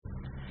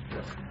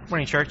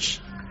Morning, church.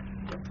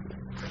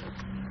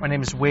 My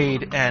name is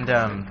Wade, and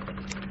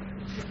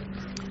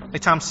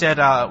like Tom said,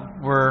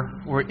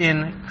 we're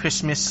in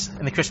Christmas,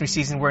 in the Christmas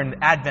season. We're in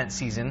the Advent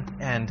season,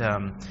 and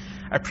I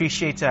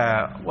appreciate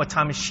what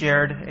Tom has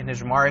shared in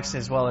his remarks,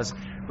 as well as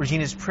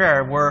Regina's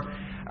prayer. We're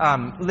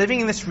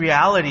living in this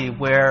reality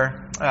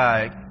where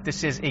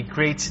this is a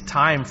great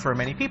time for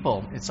many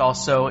people. It's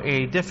also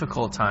a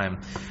difficult time.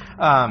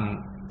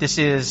 This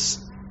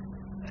is,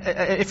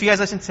 if you guys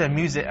listen to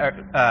music,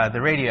 the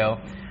radio,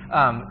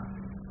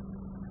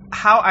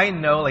 how I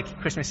know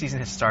like Christmas season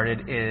has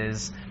started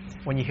is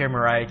when you hear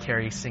Mariah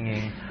Carey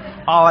singing,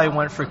 "All I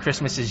Want for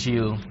Christmas Is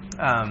You."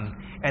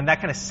 And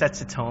that kind of sets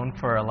the tone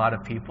for a lot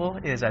of people,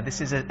 is that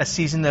this is a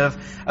season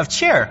of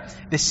cheer.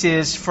 This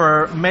is,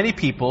 for many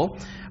people,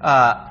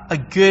 a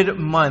good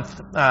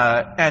month.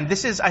 And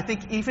this is, I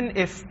think, even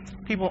if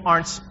people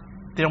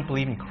they don't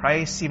believe in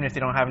Christ, even if they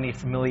don't have any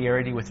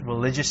familiarity with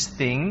religious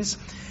things,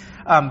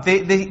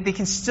 they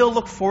can still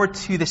look forward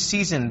to the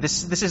season.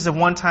 This is the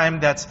one time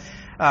that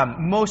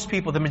most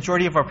people, the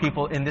majority of our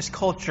people in this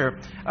culture,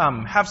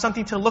 have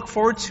something to look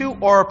forward to,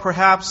 or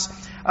perhaps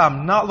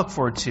not look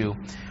forward to.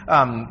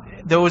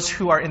 Those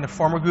who are in the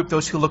former group,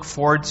 those who look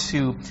forward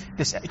to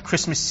this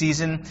Christmas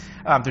season,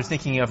 they're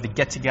thinking of the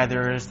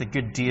get-togethers, the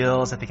good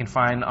deals that they can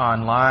find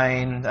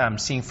online,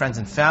 seeing friends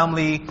and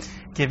family,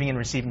 giving and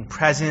receiving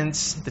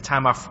presents, the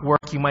time off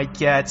work you might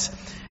get.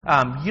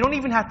 You don't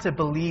even have to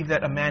believe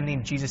that a man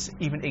named Jesus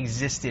even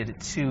existed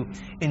to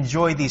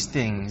enjoy these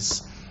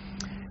things.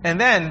 And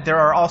then there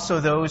are also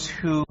those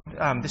who,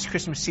 this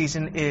Christmas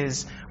season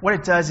what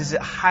it does is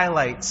it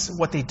highlights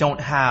what they don't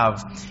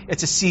have.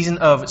 It's a season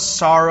of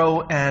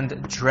sorrow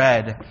and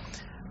dread,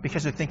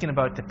 because they're thinking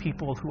about the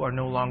people who are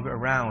no longer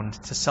around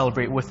to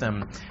celebrate with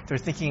them. They're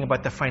thinking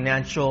about the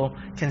financial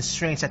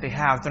constraints that they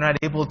have. They're not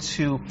able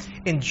to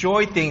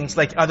enjoy things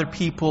like other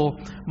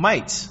people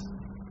might.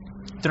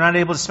 They're not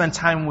able to spend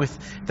time with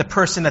the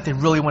person that they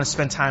really want to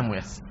spend time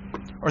with.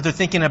 Or they're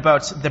thinking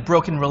about the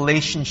broken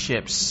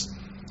relationships,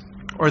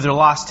 or their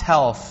lost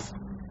health.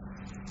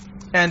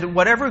 And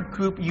whatever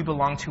group you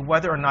belong to,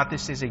 whether or not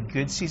this is a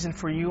good season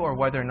for you, or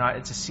whether or not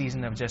it's a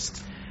season of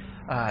just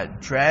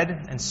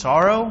dread and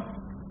sorrow,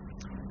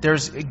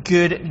 there's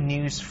good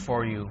news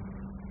for you.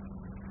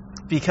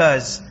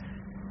 Because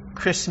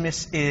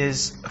Christmas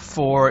is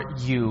for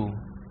you.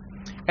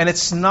 And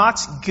it's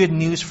not good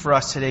news for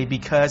us today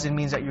because it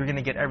means that you're going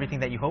to get everything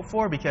that you hope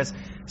for, because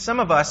some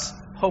of us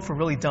hope for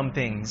really dumb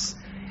things.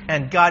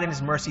 And God in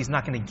His mercy is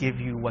not going to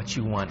give you what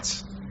you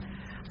want.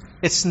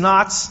 It's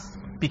not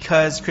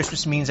because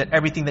Christmas means that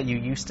everything that you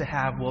used to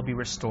have will be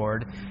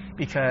restored,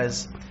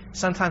 because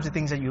sometimes the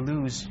things that you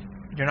lose,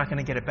 you're not going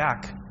to get it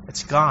back.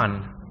 It's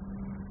gone.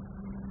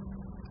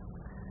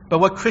 But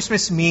what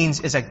Christmas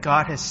means is that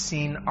God has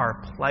seen our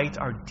plight,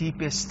 our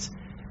deepest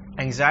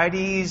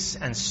anxieties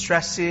and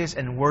stresses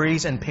and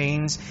worries and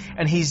pains,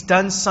 and He's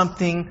done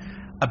something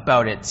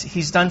about it.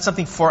 He's done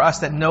something for us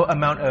that no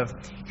amount of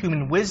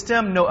human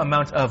wisdom, no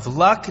amount of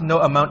luck, no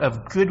amount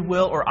of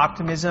goodwill or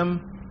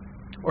optimism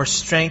or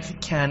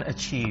strength can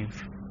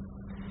achieve.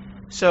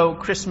 So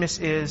Christmas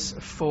is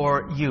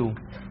for you.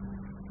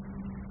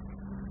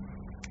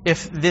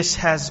 If this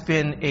has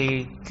been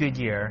a good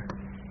year,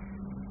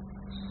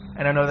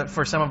 and I know that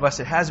for some of us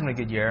it has been a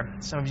good year.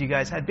 Some of you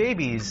guys had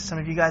babies. Some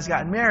of you guys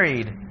got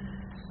married.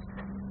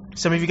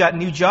 Some of you got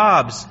new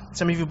jobs.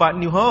 Some of you bought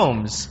new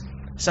homes.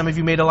 Some of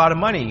you made a lot of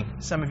money.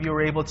 Some of you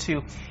were able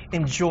to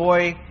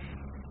enjoy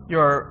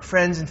your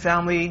friends and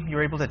family. You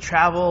were able to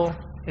travel.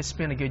 It's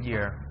been a good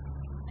year.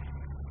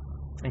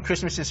 And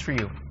Christmas is for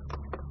you.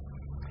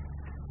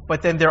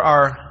 But then there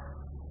are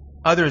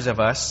others of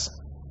us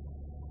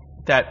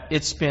that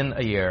it's been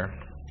a year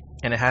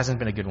and it hasn't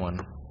been a good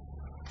one.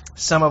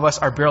 Some of us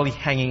are barely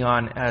hanging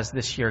on as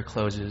this year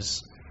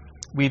closes.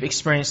 We've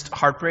experienced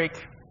heartbreak,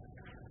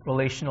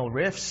 relational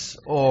rifts,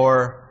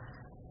 or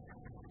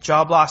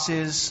job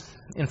losses,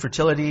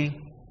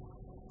 infertility.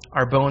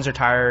 Our bones are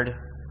tired.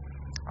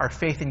 Our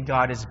faith in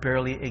God is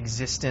barely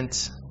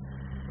existent.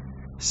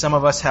 Some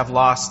of us have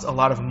lost a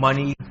lot of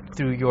money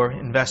through your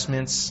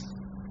investments.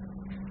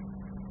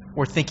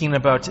 We're thinking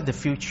about the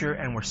future,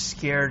 and we're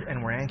scared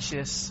and we're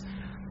anxious.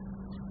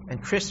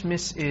 And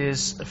Christmas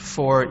is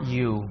for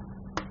you.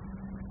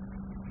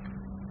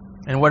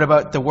 And what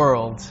about the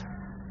world?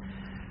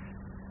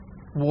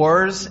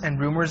 Wars and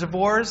rumors of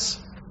wars,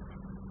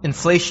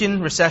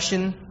 inflation,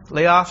 recession,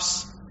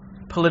 layoffs,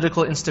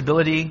 political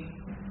instability,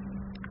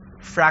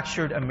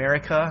 fractured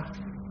America,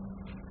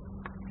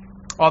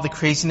 all the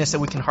craziness that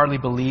we can hardly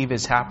believe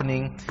is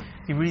happening.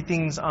 You read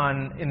things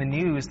in the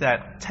news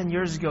that 10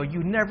 years ago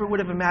you never would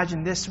have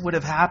imagined this would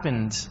have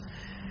happened.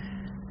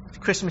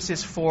 Christmas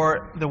is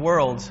for the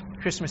world.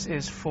 Christmas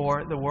is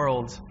for the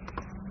world.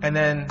 And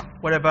then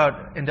what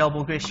about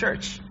Indelible Grace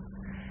Church?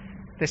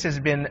 This has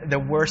been the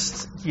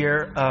worst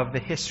year of the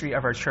history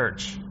of our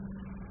church.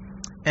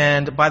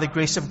 And by the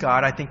grace of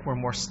God, I think we're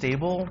more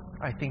stable.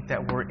 I think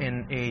that we're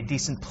in a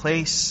decent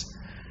place.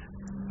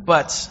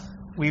 But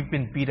we've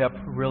been beat up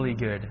really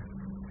good.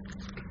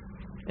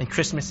 And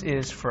Christmas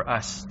is for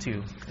us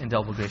too in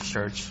Double Grace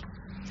Church.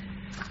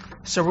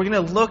 So we're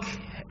going to look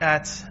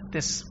at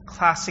this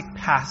classic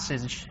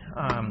passage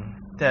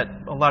that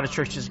a lot of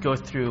churches go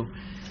through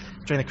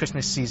during the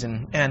Christmas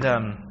season.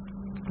 And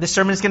this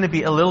sermon is going to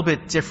be a little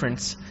bit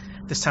different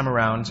this time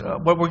around.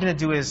 What we're going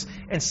to do is,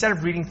 instead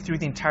of reading through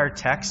the entire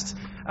text,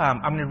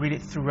 I'm going to read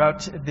it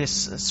throughout this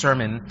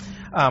sermon.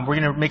 We're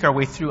going to make our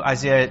way through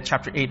Isaiah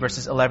chapter 8,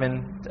 verses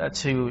 11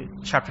 to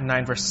chapter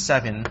 9, verse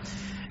 7.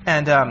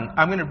 And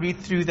I'm going to read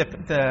through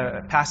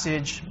the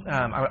passage.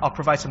 I'll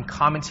provide some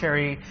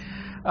commentary.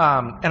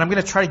 And I'm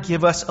going to try to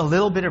give us a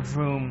little bit of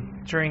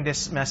room during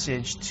this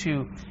message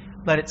to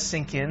let it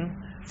sink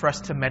in, for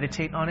us to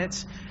meditate on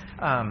it.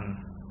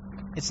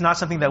 It's not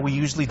something that we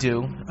usually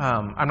do.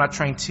 I'm not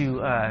trying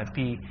to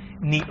be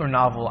neat or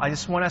novel. I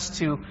just want us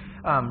to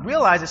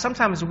realize that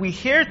sometimes we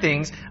hear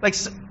things, like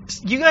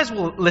you guys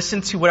will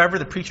listen to whatever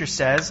the preacher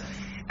says,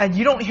 and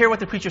you don't hear what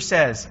the preacher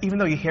says, even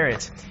though you hear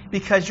it,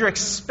 because you're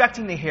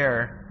expecting to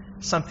hear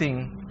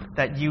something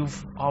that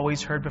you've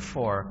always heard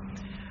before.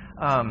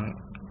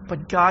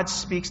 But God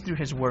speaks through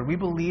His Word. We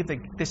believe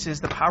that this is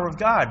the power of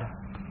God.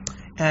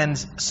 And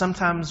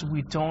sometimes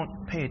we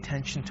don't pay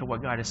attention to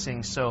what God is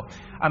saying. So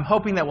I'm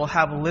hoping that we'll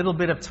have a little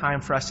bit of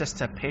time for us just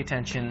to pay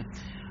attention.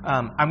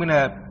 I'm going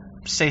to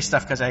say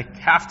stuff because I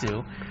have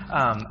to.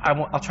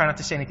 I'll try not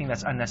to say anything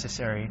that's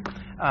unnecessary.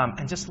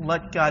 And just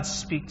let God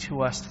speak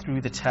to us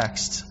through the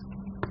text.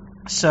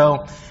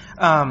 So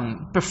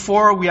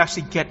before we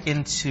actually get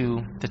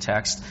into the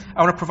text,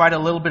 I want to provide a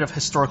little bit of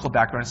historical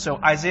background. So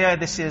Isaiah,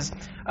 this is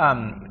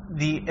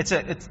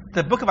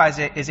the book of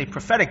Isaiah is a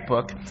prophetic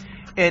book.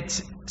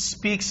 It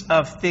speaks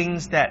of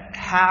things that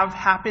have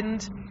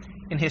happened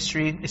in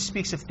history. It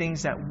speaks of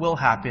things that will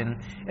happen.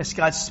 It's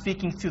God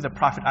speaking through the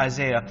prophet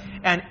Isaiah.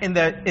 And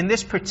in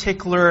this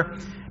particular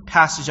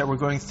passage that we're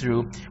going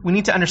through, we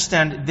need to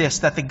understand this,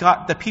 that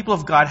the people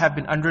of God have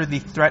been under the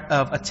threat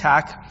of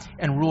attack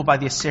and rule by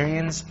the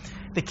Assyrians.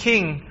 The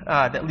king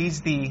that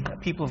leads the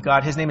people of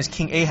God, his name is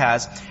King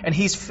Ahaz, and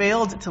he's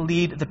failed to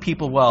lead the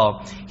people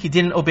well. He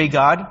didn't obey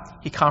God.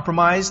 He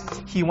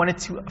compromised. He wanted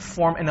to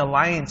form an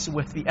alliance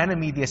with the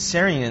enemy, the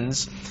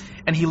Assyrians,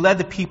 and he led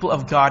the people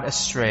of God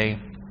astray.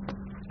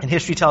 And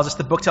history tells us,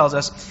 the book tells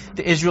us,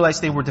 the Israelites,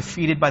 they were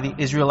defeated by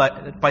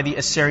the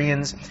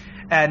Assyrians,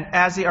 and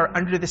as they are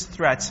under this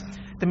threat,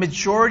 the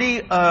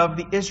majority of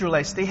the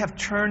Israelites, they have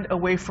turned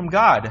away from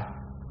God.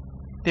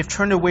 They've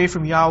turned away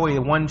from Yahweh,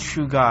 the one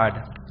true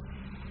God.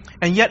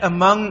 And yet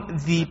among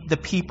the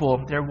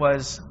people, there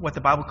was what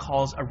the Bible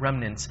calls a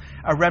remnant.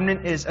 A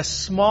remnant is a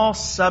small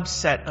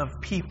subset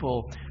of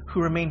people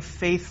who remain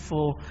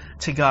faithful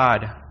to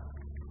God.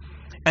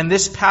 And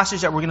this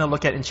passage that we're going to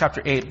look at in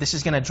chapter 8, this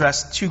is going to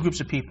address two groups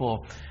of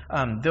people.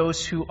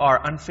 Those who are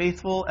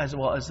unfaithful as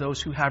well as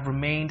those who have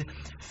remained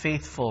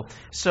faithful.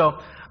 So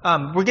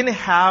we're going to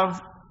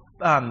have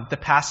the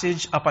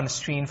passage up on the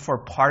screen for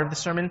part of the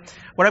sermon.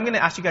 What I'm going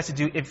to ask you guys to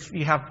do, if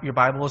you have your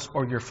Bibles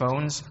or your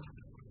phones,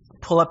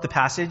 pull up the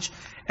passage,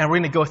 and we're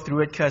going to go through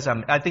it because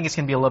I think it's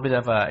going to be a little bit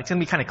of it's going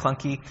to be kind of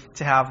clunky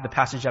to have the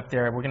passage up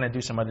there. We're going to do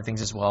some other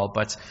things as well.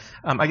 But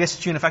I guess,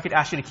 June, if I could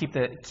ask you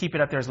to keep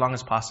it up there as long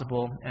as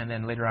possible, and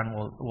then later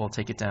on we'll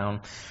take it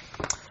down.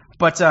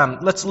 But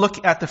let's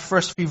look at the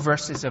first few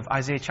verses of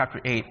Isaiah chapter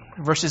 8,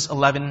 verses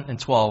 11 and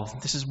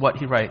 12. This is what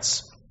he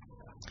writes.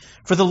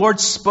 For the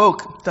Lord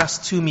spoke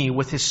thus to me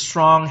with His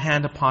strong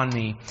hand upon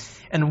me,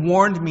 and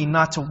warned me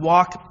not to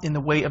walk in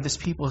the way of this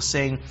people,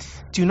 saying,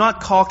 do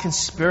not call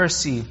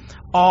conspiracy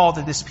all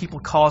that this people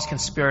calls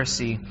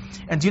conspiracy,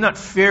 and do not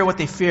fear what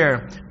they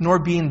fear, nor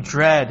be in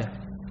dread.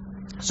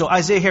 So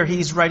Isaiah here,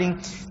 he's writing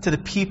to the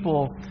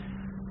people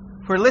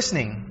who are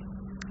listening.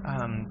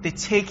 They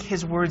take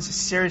his words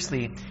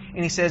seriously.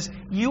 And he says,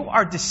 you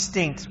are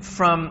distinct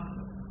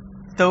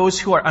from those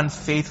who are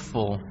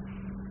unfaithful.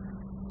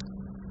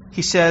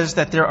 He says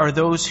that there are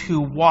those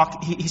who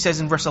walk, he says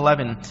in verse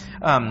 11,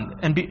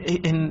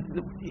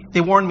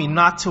 they warn me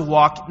not to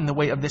walk in the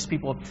way of this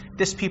people.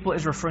 This people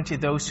is referring to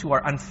those who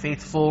are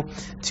unfaithful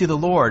to the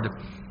Lord.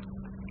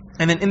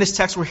 And then in this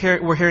text we're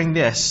hearing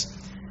this.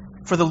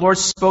 For the Lord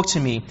spoke to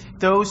me.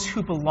 Those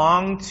who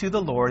belong to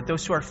the Lord,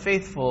 those who are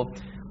faithful,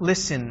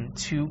 listen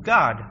to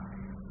God.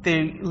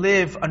 They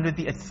live under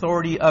the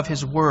authority of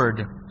His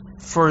word.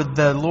 For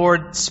the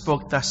Lord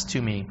spoke thus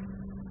to me.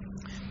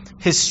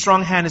 His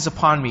strong hand is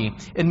upon me.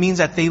 It means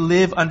that they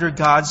live under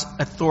God's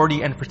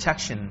authority and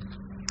protection.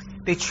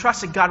 They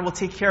trust that God will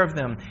take care of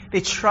them.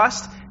 They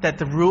trust that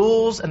the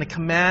rules and the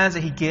commands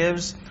that He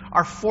gives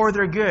are for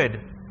their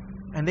good,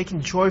 and they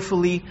can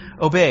joyfully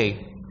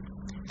obey.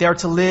 They are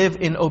to live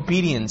in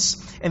obedience,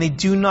 and they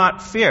do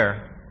not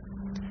fear.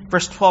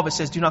 Verse 12, it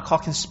says, do not call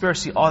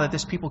conspiracy all that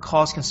this people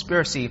calls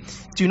conspiracy.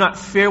 Do not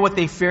fear what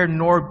they fear,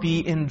 nor be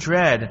in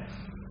dread.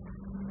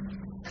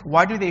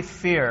 Why do they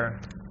fear?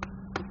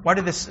 Why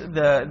do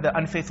the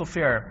unfaithful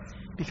fear?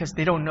 Because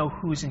they don't know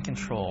who's in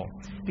control.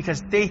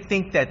 Because they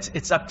think that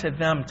it's up to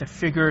them to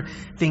figure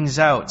things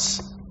out.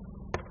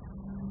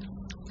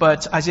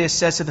 But Isaiah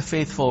says to the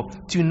faithful,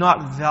 do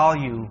not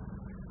value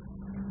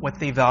what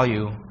they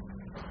value.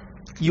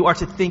 You are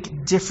to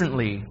think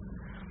differently.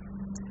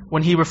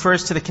 When he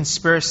refers to the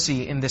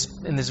conspiracy in this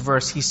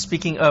verse, he's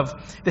speaking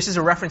of, this is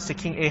a reference to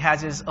King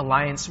Ahaz's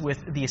alliance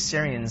with the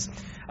Assyrians.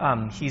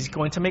 He's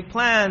going to make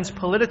plans,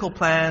 political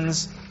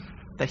plans,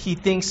 that he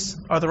thinks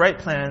are the right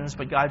plans,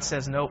 but God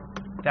says, nope,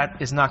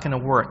 that is not going to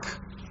work.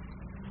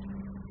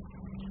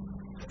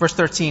 Verse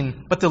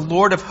 13, but the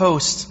Lord of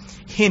hosts,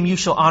 him you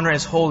shall honor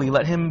as holy.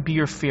 Let him be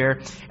your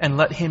fear, and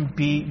let him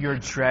be your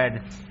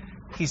dread.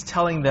 He's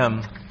telling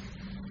them,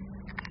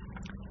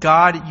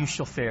 God you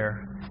shall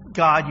fear.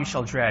 God you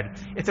shall dread.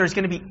 If there's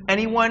going to be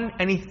anyone,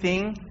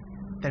 anything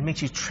that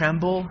makes you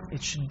tremble,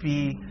 it should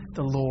be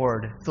the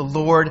Lord. The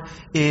Lord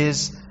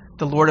is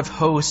the Lord of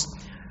hosts.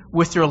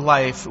 With your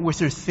life,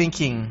 with your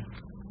thinking,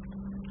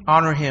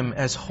 honor him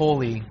as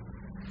holy.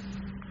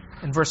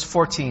 In verse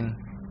 14,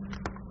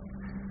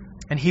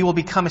 and he will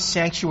become a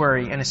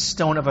sanctuary and a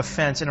stone of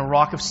offense and a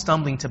rock of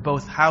stumbling to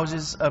both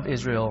houses of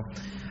Israel,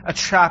 a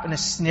trap and a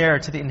snare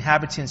to the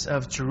inhabitants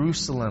of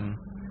Jerusalem.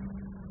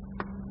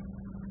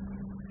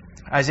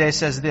 Isaiah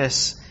says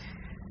this,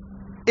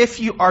 if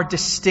you are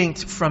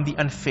distinct from the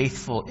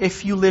unfaithful,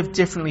 if you live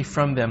differently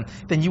from them,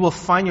 then you will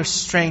find your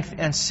strength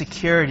and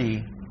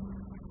security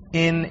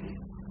in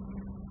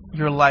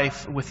your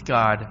life with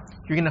God.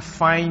 You're going to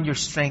find your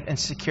strength and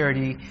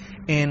security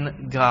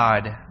in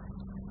God.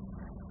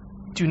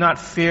 Do not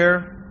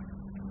fear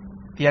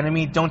the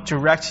enemy. Don't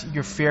direct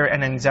your fear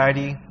and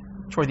anxiety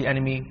toward the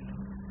enemy,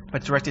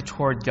 but direct it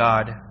toward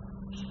God.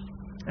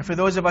 And for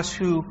those of us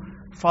who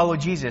follow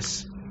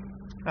Jesus,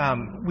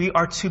 we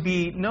are to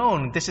be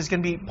known. This is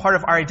going to be part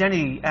of our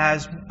identity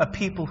as a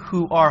people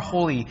who are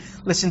holy.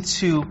 Listen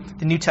to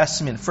the New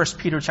Testament, 1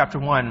 Peter chapter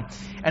 1.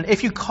 And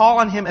if you call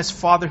on him as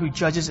Father who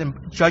judges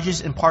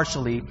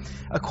impartially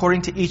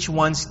according to each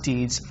one's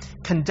deeds,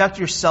 conduct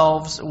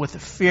yourselves with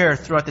fear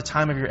throughout the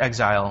time of your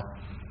exile,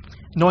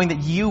 knowing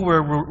that you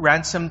were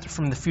ransomed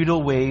from the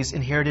futile ways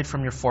inherited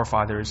from your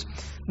forefathers,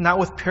 not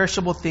with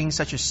perishable things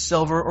such as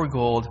silver or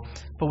gold,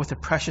 but with the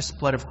precious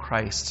blood of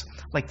Christ,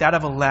 like that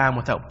of a lamb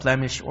without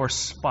blemish or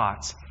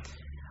spot.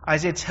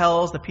 Isaiah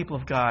tells the people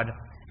of God,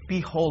 be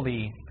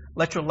holy.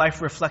 Let your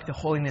life reflect the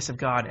holiness of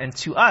God. And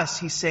to us,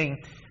 he's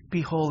saying,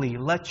 be holy.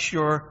 Let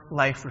your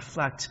life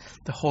reflect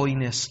the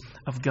holiness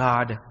of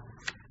God.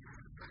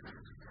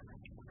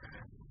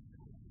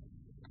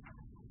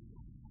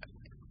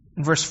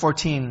 In verse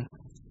 14,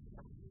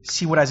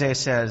 see what Isaiah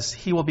says.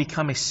 He will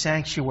become a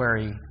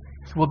sanctuary.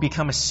 He will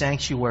become a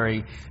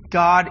sanctuary.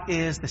 God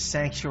is the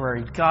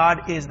sanctuary.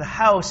 God is the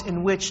house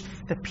in which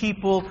the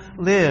people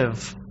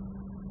live.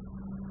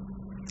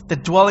 The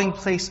dwelling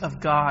place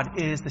of God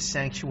is the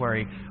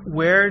sanctuary.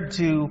 Where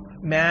do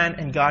man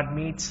and God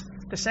meet?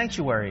 The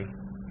sanctuary.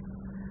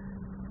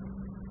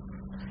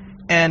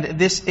 And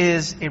this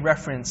is a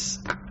reference,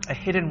 a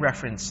hidden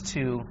reference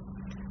to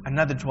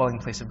another dwelling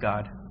place of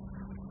God.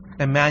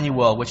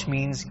 Emmanuel, which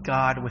means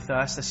God with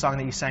us. The song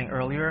that you sang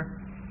earlier.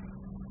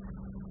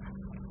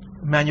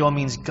 Emmanuel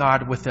means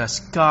God with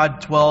us. God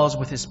dwells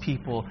with his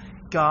people.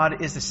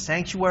 God is the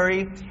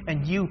sanctuary,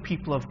 and you,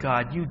 people of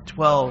God, you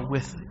dwell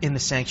within the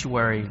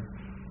sanctuary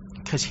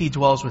because he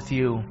dwells with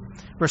you.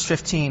 Verse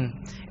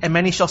 15, and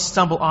many shall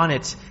stumble on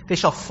it. They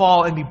shall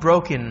fall and be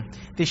broken.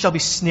 They shall be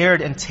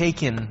snared and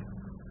taken.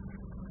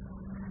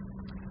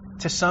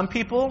 To some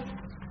people,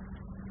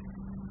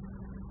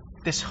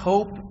 this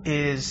hope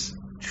is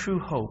true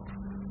hope.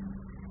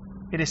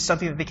 It is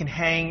something that they can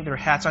hang their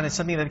hats on. It's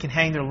something that they can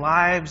hang their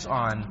lives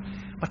on.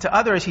 But to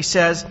others, he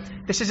says,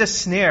 this is a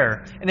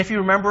snare. And if you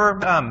remember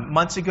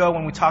months ago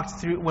when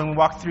we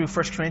walked through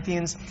 1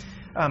 Corinthians,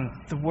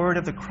 the word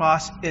of the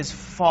cross is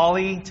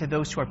folly to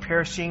those who are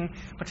perishing,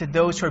 but to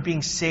those who are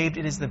being saved,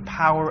 it is the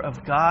power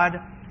of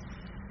God.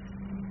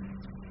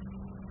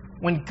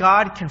 When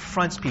God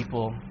confronts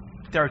people,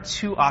 there are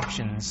two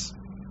options.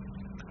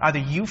 Either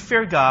you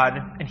fear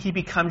God and he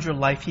becomes your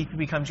life, he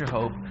becomes your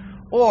hope,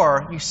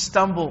 or you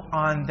stumble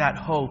on that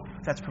hope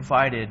that's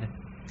provided.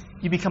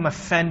 You become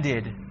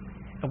offended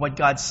at what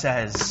God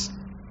says.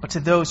 But to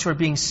those who are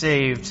being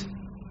saved,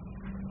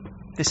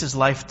 this is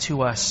life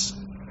to us.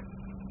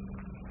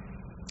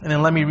 And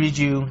then let me read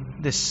you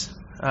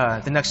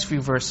the next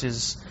few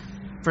verses.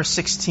 Verse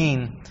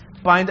 16,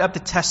 bind up the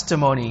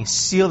testimony,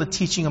 seal the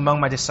teaching among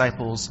my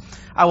disciples.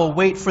 I will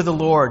wait for the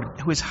Lord,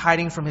 who is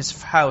hiding his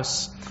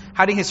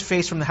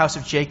face from the house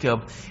of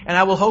Jacob, and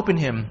I will hope in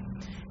him.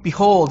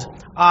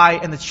 Behold, I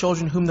and the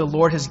children whom the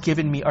Lord has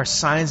given me are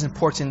signs and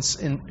portents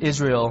in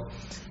Israel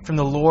from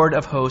the Lord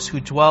of hosts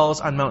who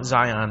dwells on Mount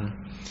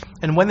Zion.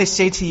 And when they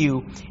say to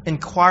you,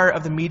 inquire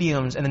of the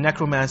mediums and the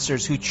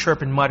necromancers who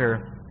chirp and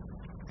mutter,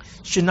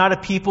 should not a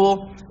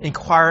people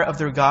inquire of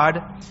their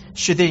God?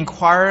 Should they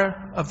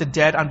inquire of the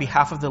dead on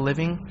behalf of the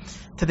living?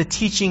 To the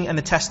teaching and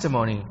the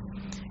testimony.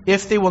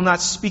 If they will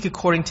not speak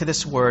according to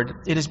this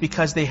word, it is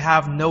because they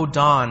have no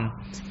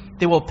dawn.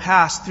 They will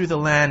pass through the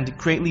land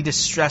greatly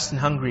distressed and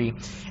hungry.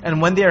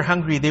 And when they are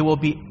hungry, they will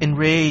be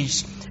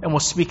enraged and will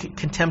speak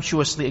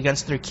contemptuously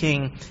against their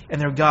king and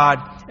their God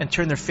and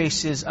turn their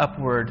faces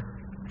upward.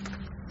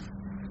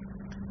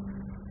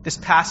 This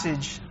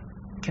passage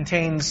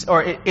contains,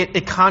 or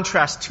it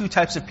contrasts two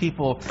types of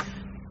people.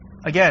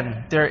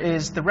 Again, there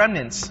is the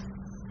remnants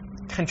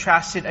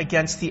contrasted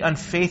against the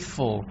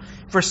unfaithful.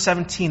 Verse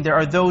 17, there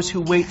are those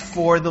who wait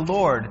for the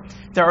Lord.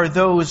 There are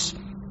those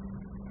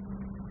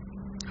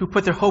who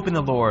put their hope in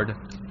the Lord.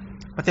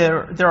 But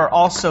there are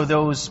also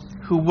those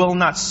who will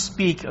not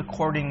speak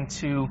according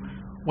to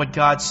what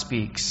God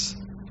speaks.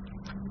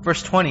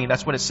 Verse 20,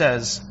 that's what it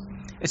says.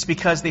 It's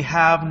because they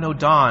have no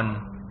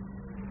dawn.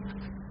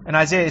 And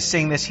Isaiah is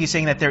saying this. He's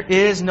saying that there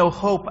is no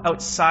hope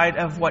outside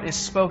of what is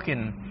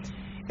spoken.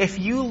 If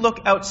you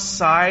look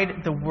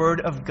outside the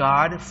Word of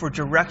God for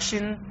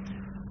direction,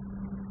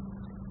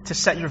 to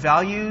set your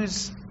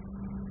values,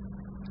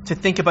 to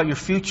think about your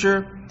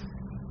future,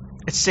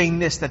 it's saying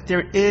this, that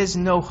there is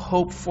no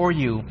hope for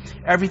you.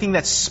 Everything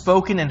that's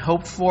spoken and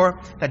hoped for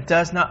that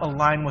does not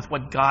align with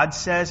what God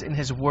says in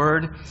His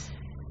Word,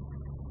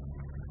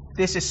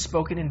 this is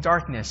spoken in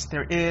darkness.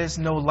 There is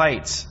no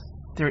light.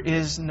 There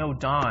is no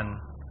dawn.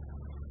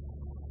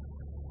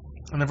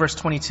 And then verse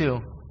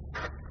 22.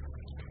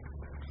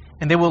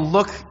 And they will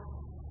look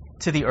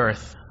to the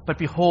earth, but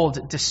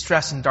behold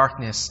distress and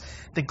darkness,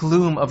 the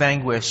gloom of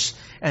anguish,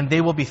 and they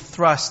will be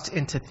thrust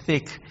into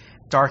thick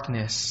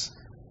darkness.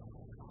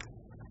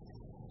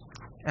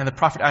 And the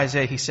prophet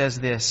Isaiah, he says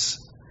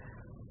this,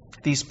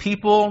 these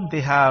people,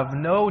 they have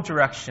no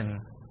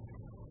direction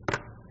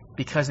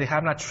because they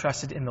have not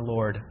trusted in the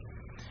Lord.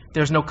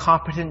 There's no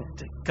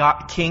competent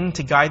king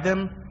to guide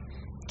them.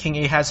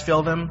 King Ahaz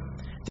failed them.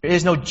 There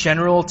is no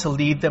general to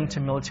lead them to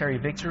military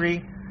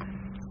victory.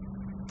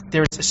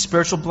 There is a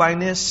spiritual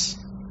blindness.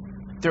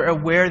 They're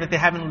aware that they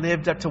haven't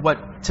lived up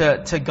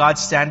to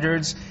God's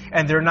standards,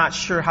 and they're not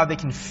sure how they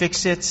can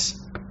fix it.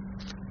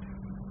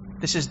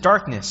 This is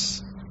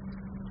darkness.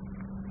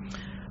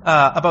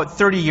 About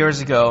 30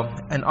 years ago,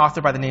 an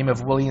author by the name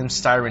of William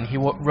Styron, he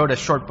wrote a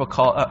short book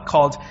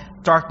called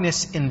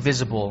Darkness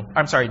Visible.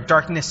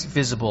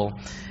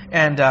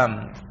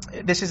 And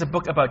this is a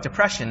book about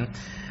depression.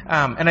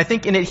 And I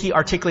think in it he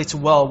articulates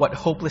well what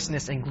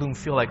hopelessness and gloom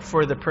feel like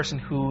for the person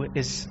who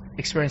is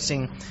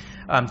experiencing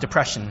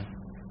depression.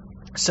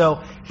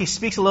 So he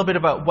speaks a little bit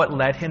about what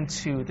led him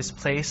to this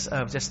place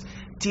of just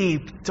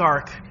deep,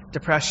 dark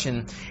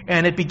depression.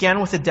 And it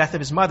began with the death of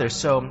his mother.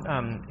 So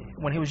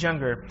when he was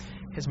younger,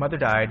 his mother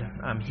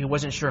died. He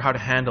wasn't sure how to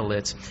handle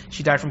it.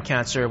 She died from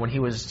cancer when he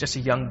was just a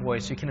young boy,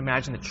 so you can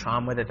imagine the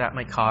trauma that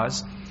might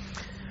cause.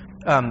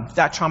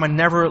 That trauma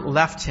never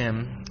left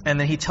him, and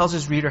then he tells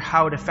his reader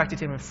how it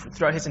affected him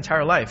throughout his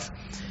entire life.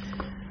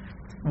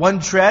 One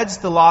dreads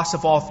the loss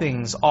of all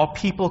things, all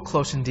people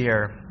close and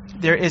dear.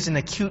 There is an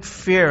acute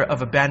fear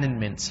of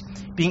abandonment.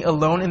 Being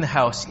alone in the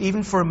house,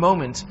 even for a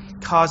moment,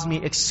 caused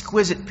me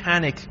exquisite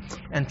panic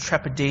and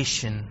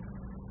trepidation.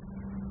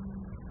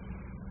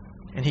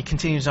 And he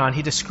continues on.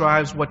 He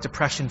describes what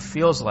depression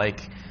feels like.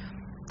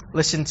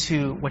 Listen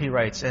to what he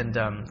writes,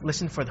 and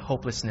listen for the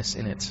hopelessness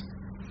in it.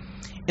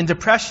 In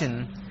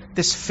depression,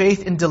 this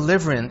faith in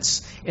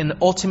deliverance, in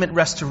ultimate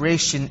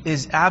restoration,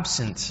 is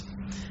absent.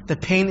 The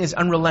pain is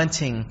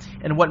unrelenting,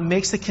 and what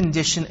makes the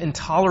condition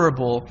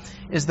intolerable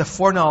is the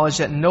foreknowledge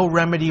that no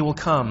remedy will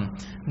come,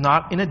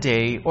 not in a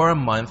day or a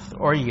month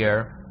or a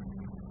year,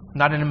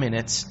 not in a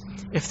minute.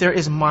 If there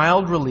is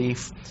mild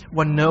relief,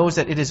 one knows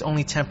that it is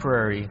only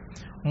temporary.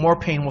 More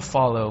pain will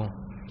follow.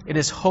 It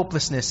is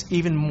hopelessness,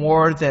 even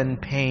more than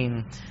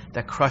pain,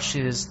 that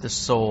crushes the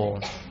soul.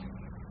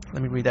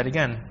 Let me read that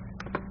again.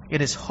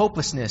 It is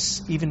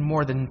hopelessness, even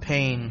more than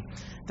pain,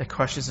 that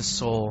crushes the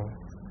soul.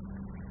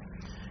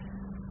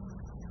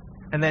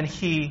 And then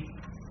he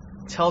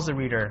tells the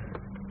reader,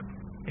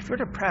 if you're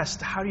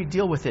depressed, how do you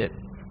deal with it?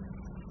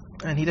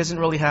 And he doesn't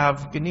really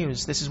have good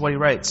news. This is what he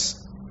writes.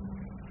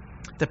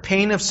 The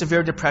pain of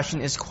severe depression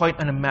is quite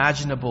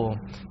unimaginable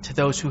to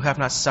those who have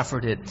not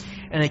suffered it,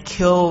 and it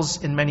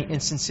kills in many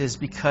instances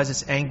because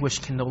its anguish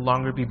can no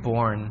longer be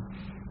borne.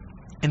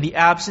 In the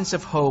absence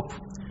of hope,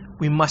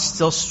 we must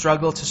still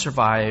struggle to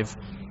survive,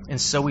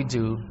 and so we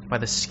do by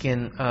the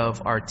skin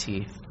of our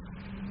teeth.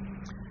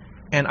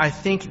 And I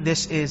think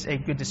this is a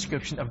good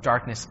description of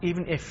darkness.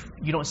 Even if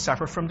you don't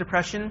suffer from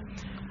depression,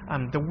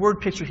 the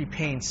word picture he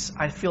paints,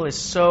 I feel, is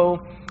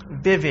so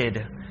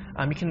vivid.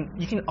 You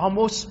can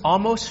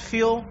almost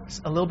feel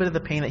a little bit of the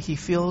pain that he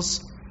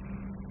feels.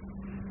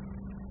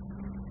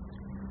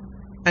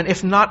 And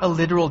if not a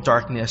literal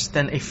darkness,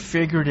 then a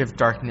figurative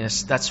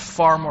darkness that's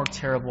far more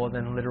terrible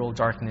than literal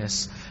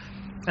darkness.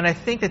 And I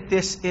think that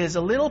this is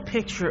a little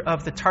picture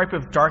of the type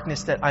of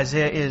darkness that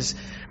Isaiah is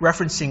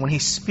referencing when he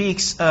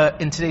speaks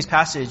in today's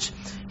passage.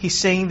 He's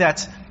saying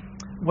that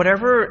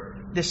whatever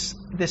this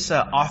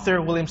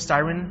author, William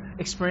Styron,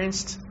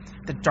 experienced,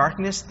 the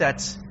darkness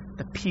that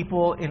the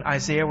people in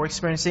Isaiah were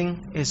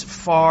experiencing is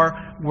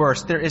far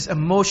worse. There is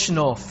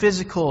emotional,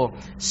 physical,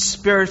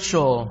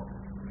 spiritual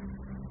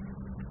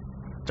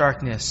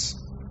darkness.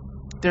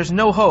 There's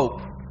no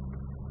hope.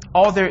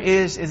 All there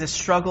is a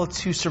struggle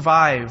to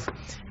survive.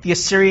 The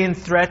Assyrian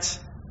threat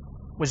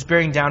was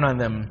bearing down on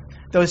them.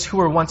 Those who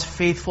were once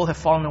faithful have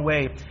fallen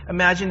away.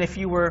 Imagine if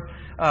you were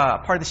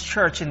part of this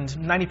church and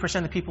 90%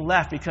 of the people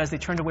left because they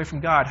turned away from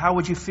God. How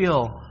would you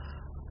feel?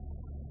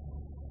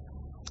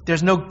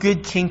 There's no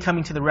good king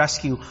coming to the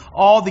rescue.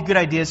 All the good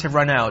ideas have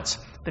run out.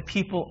 The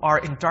people are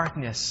in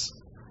darkness.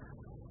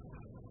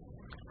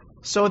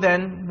 So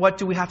then, what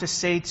do we have to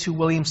say to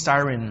William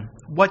Styron?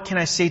 What can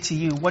I say to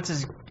you? What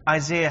does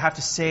Isaiah have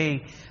to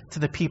say to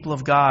the people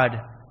of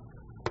God?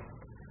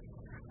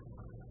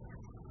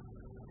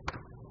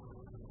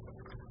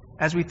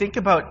 As we think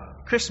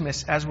about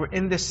Christmas, as we're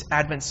in this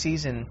Advent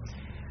season,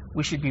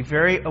 we should be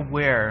very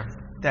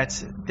aware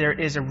that there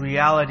is a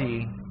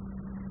reality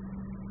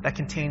that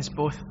contains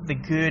both the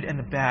good and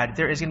the bad.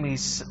 There is going to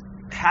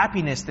be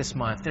happiness this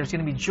month. There's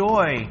going to be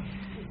joy.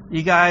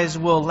 You guys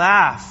will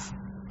laugh.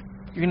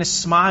 You're going to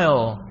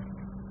smile.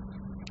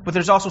 But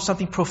there's also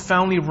something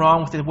profoundly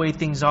wrong with the way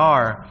things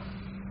are.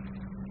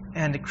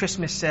 And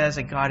Christmas says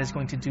that God is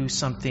going to do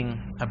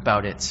something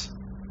about it.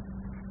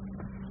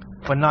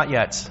 But not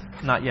yet.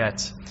 Not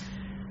yet.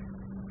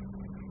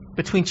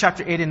 Between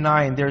chapter 8 and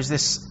 9, there's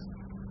this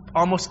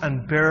almost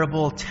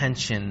unbearable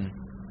tension.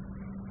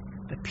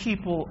 The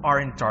people are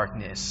in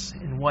darkness.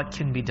 And what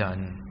can be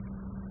done?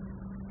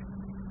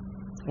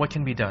 What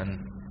can be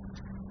done?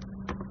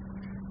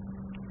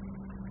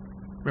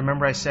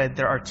 Remember I said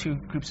there are two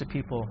groups of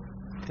people,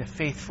 the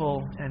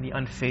faithful and the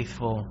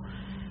unfaithful.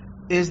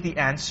 Is the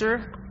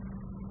answer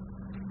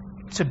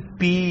to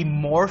be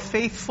more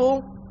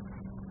faithful?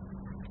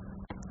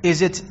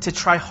 Is it to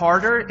try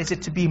harder? Is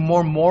it to be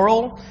more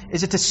moral?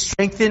 Is it to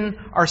strengthen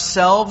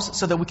ourselves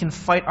so that we can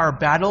fight our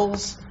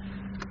battles?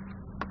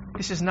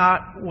 This is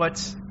not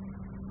what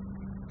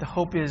the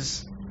hope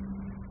is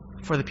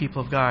for the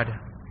people of God.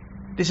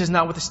 This is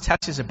not what this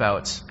text is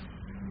about.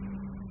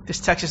 This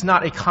text is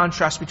not a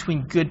contrast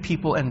between good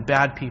people and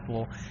bad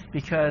people,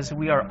 because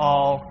we are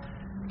all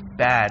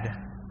bad.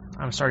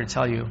 I'm sorry to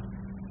tell you.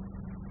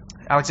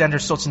 Alexander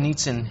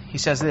Solzhenitsyn, he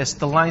says this: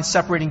 the line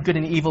separating good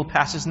and evil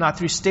passes not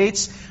through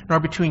states, nor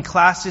between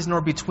classes,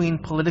 nor between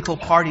political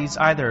parties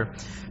either,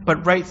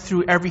 but right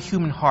through every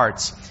human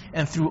heart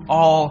and through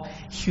all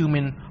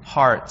human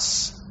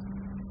hearts.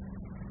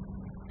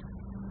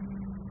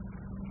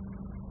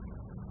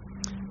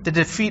 The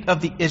defeat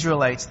of the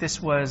Israelites,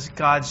 this was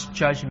God's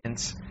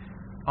judgment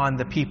on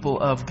the people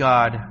of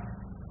God.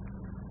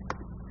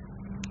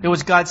 It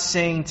was God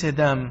saying to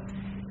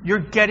them, you're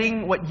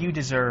getting what you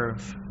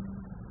deserve.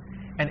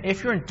 And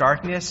if you're in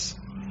darkness,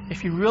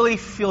 if you really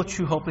feel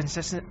true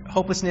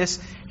hopelessness,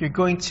 you're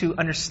going to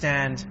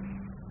understand,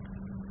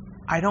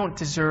 I don't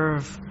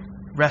deserve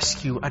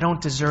rescue. I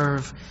don't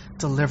deserve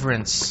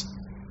deliverance.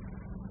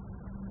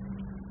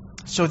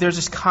 So there's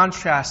this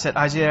contrast that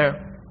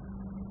Isaiah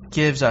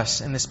gives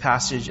us in this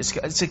passage.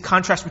 It's a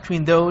contrast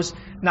between those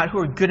not who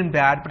are good and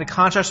bad, but a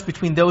contrast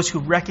between those who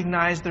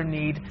recognize their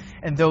need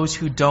and those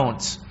who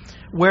don't.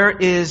 Where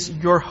is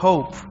your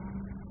hope?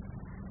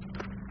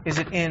 Is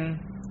it in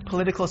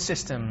political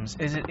systems?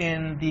 Is it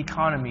in the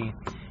economy?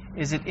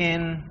 Is it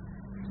in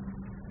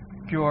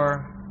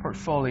your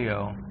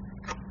portfolio?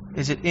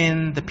 Is it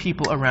in the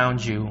people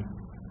around you?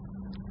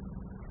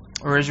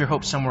 Or is your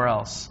hope somewhere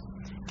else?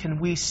 Can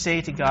we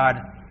say to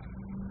God,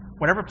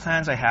 whatever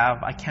plans I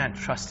have, I can't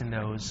trust in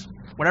those.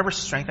 Whatever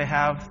strength I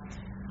have,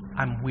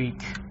 I'm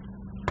weak.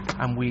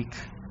 I'm weak.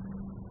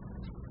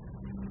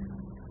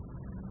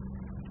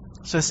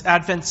 So this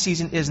Advent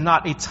season is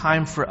not a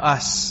time for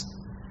us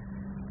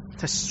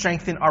to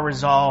strengthen our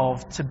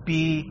resolve to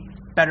be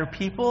better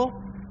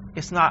people.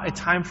 It's not a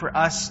time for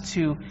us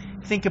to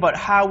think about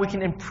how we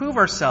can improve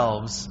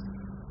ourselves,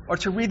 or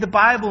to read the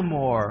Bible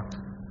more,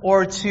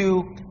 or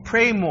to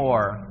pray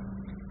more.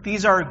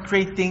 These are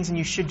great things and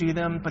you should do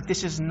them, but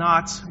this is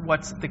not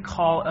what the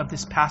call of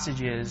this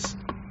passage is.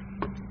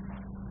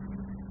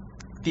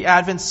 The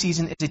Advent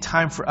season is a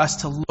time for us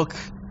to look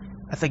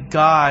at the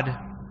God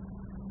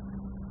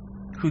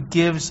who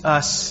gives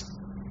us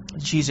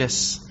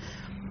Jesus.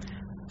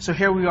 So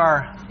here we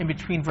are in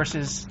between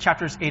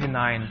chapters 8 and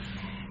 9.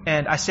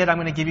 And I said I'm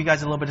going to give you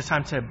guys a little bit of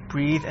time to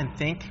breathe and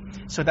think.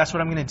 So that's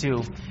what I'm going to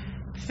do.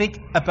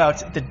 Think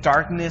about the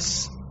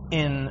darkness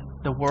in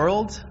the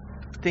world.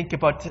 Think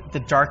about the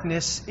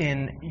darkness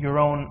in your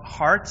own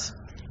heart.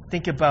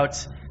 Think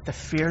about the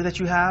fear that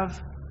you have.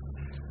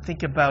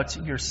 Think about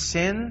your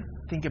sin.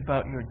 Think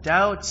about your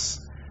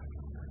doubts.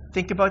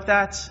 Think about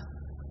that.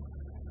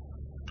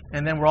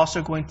 And then we're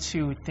also going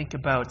to think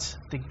about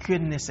the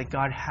goodness that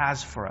God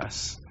has for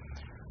us.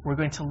 We're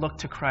going to look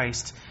to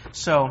Christ.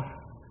 So,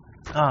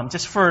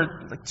 just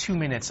for 2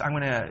 minutes, I'm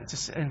going to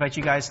just invite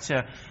you guys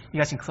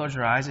can close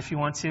your eyes if you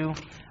want to. You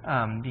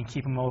can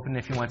keep them open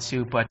if you want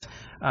to, but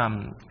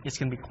it's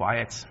going to be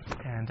quiet.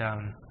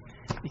 And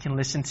you can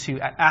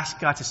ask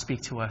God to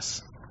speak to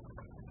us.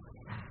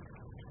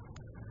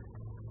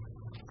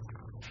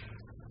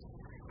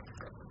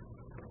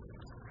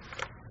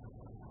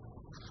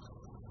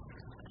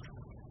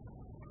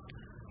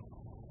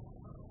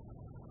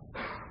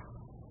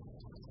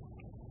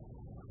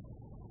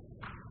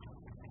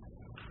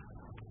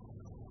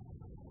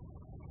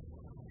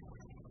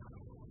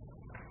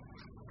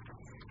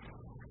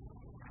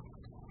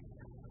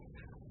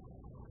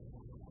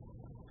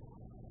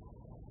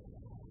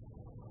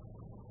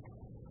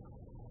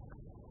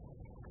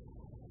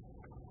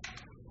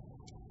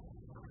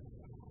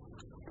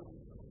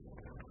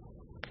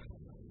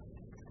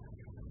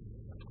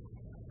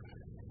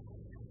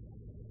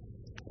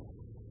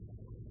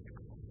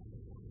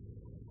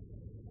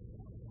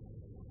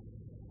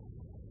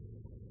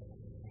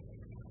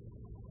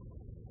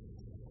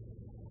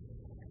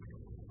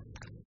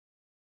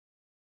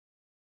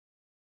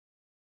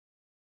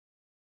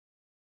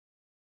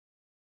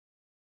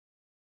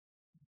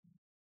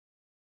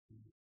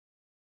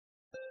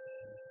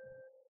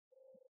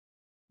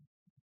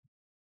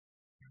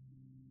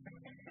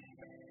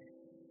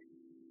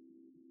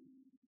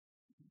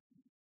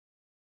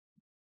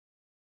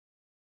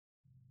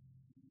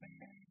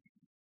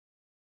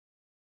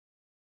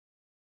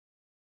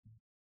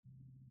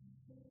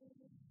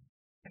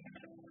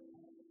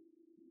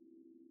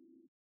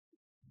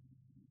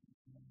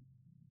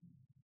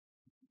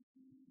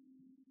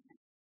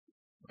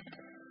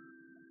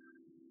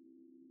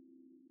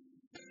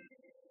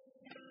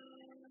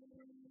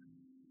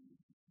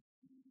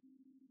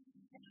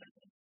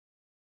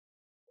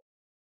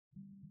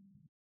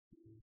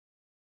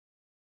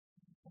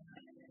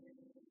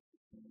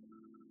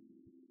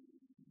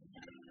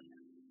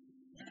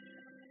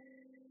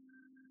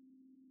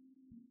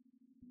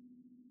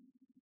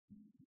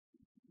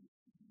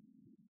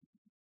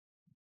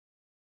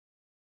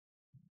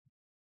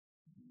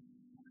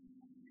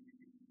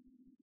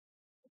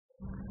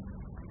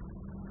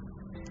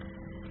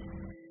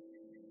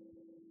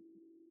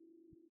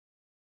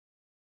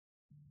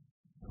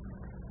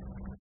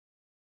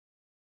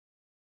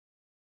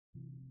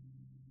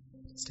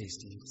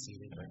 Stacy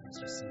seated, but let's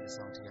just sing the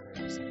song together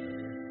as we sang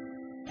earlier.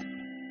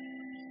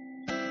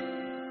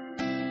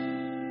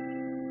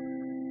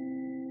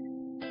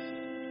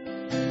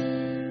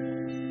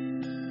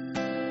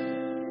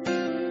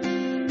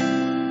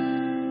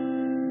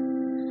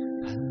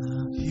 I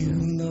love you,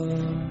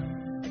 Lord.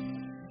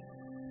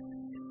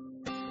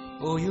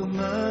 Oh, your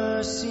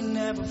mercy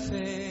never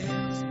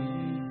fails me.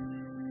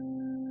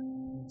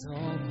 And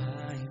all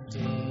my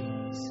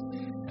days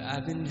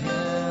I've been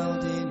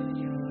held in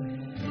your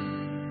hands.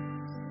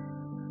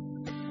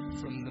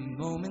 From the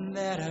moment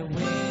that I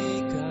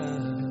wake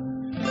up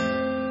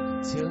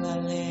till I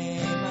lay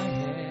my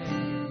head,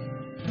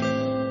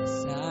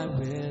 yes, I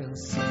will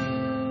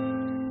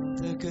sing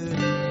the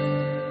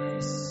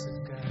goodness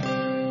of God.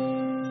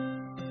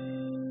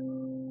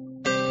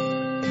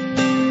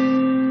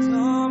 And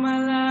all my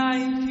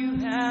life you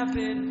have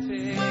been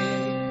faithful.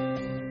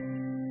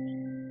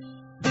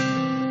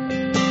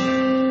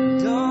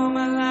 And all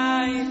my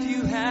life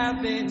you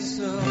have been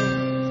so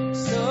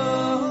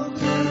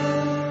good.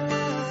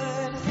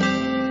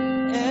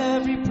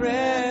 Every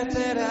breath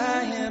that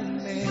I am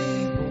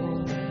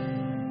able,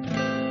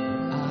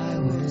 I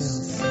will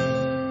sing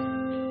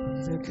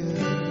the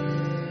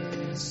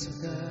goodness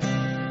of God.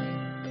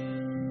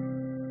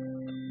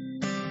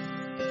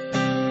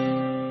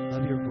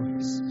 Love your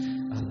voice.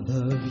 I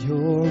love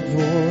your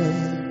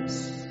voice.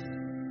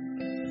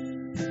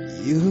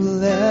 You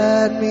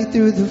led me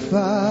through the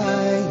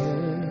fire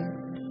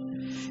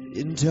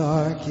in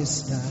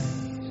darkest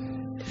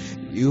night.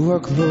 You are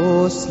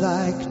close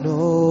like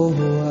no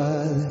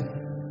other.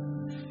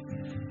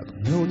 I've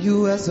known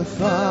you as a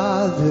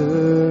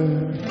father,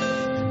 and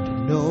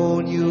I've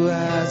known you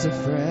as a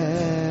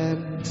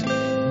friend,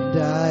 and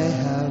I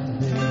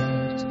have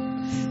lived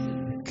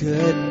in the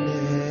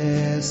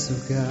goodness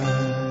of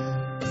God.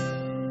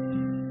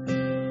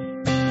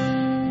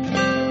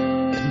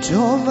 And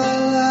all my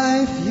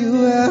life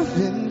you have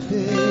been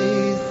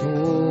faithful.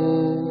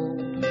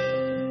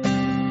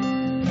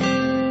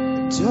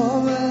 And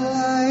all my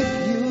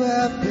life you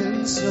have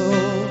been so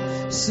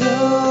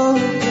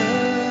good.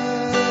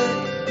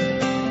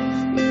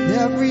 With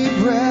every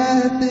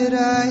breath that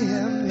I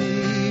am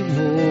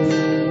able,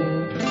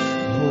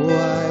 oh,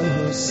 I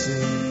will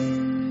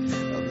sing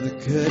of the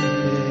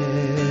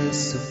goodness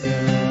of God.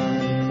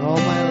 And all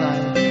my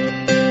life,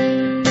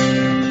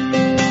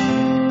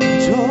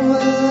 and all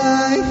my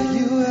life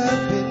you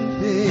have been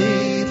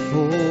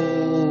faithful.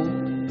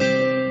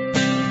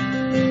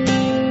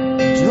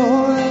 And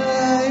all my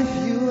life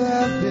you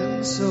have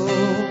been so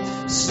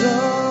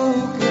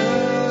good.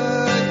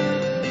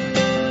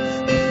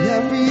 With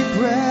every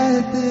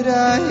breath that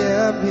I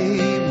am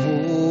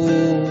able,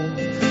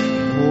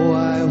 oh,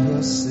 I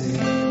will sing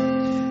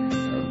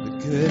of the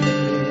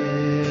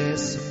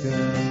goodness of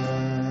God.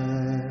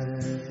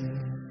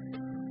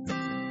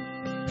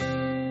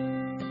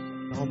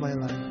 All my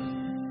life.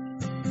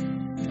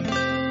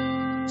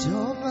 And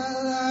all my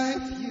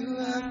life you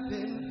have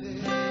been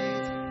faithful.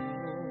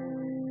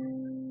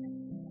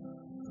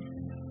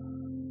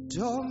 And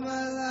all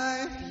my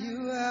life you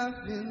have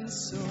been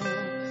so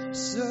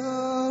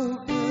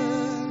good.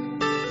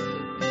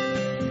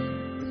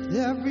 With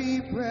every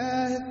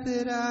breath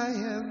that I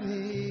am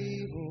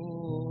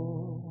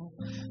able,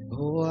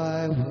 oh,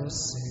 I will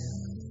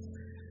sing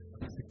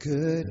of the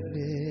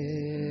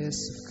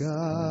goodness of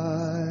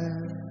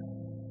God.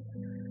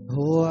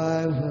 Oh,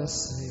 I will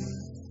sing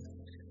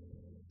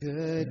the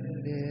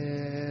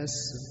goodness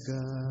of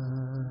God.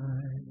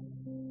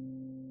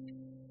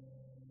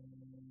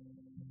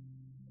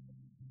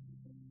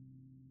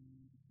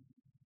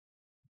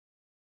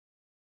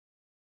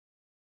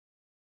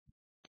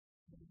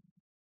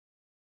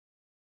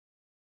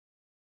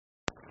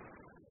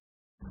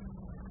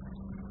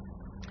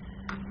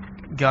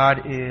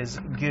 God is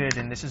good,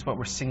 and this is what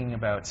we're singing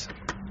about.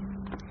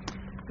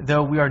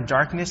 Though we are in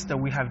darkness, though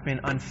we have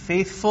been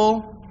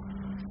unfaithful,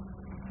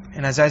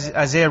 and as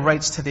Isaiah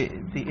writes to the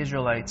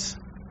Israelites,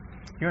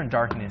 you're in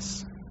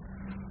darkness,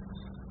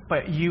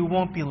 but you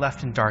won't be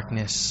left in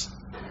darkness.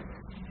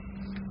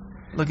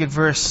 Look at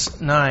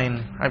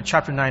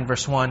chapter 9,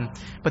 verse 1.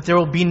 But there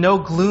will be no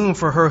gloom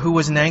for her who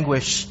was in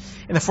anguish.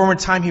 In the former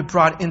time he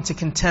brought into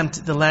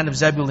contempt the land of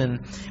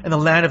Zebulun and the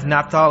land of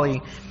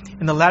Naphtali.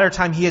 In the latter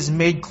time he has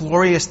made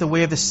glorious the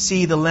way of the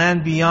sea, the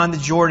land beyond the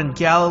Jordan,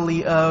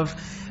 Galilee of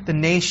the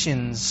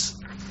nations.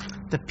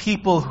 The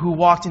people who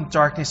walked in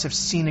darkness have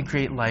seen a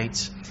great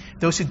light.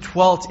 Those who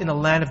dwelt in a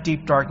land of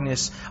deep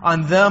darkness,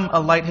 on them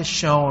a light has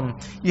shone.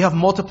 You have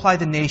multiplied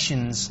the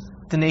nation.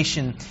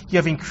 You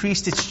have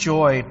increased its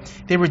joy.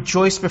 They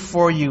rejoice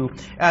before you,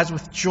 as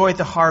with joy at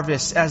the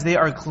harvest, as they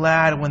are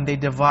glad when they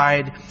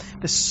divide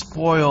the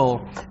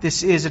spoil.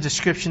 This is a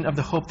description of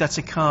the hope that's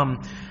to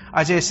come.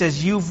 Isaiah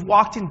says, you've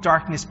walked in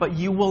darkness, but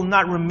you will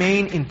not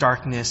remain in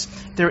darkness.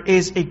 There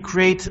is a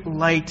great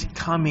light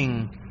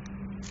coming.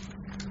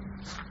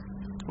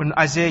 When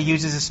Isaiah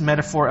uses this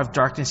metaphor of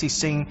darkness,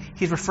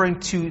 he's referring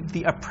to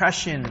the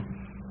oppression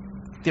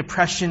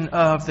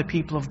of the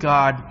people of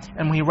God.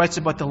 And when he writes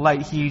about the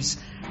light, he's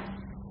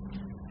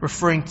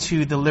referring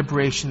to the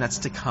liberation that's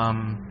to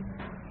come.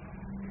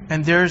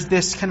 And there's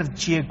this kind of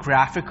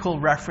geographical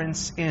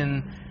reference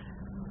in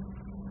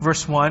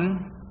verse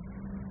 1.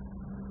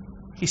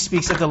 He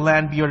speaks of the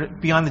land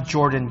beyond the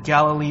Jordan,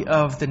 Galilee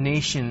of the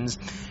nations.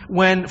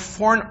 When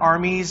foreign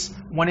armies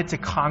wanted to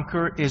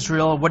conquer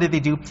Israel, what did they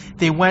do?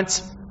 They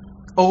went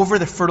over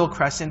the Fertile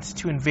Crescent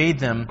to invade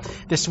them.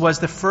 This was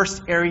the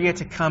first area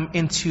to come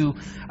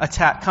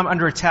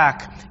under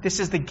attack.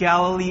 This is the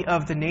Galilee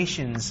of the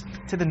nations,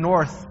 to the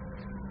north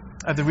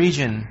of the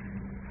region.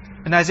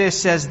 And Isaiah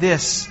says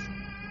this: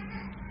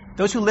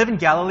 those who live in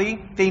Galilee,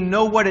 they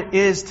know what it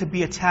is to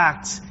be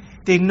attacked.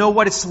 They know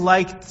what it's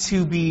like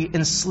to be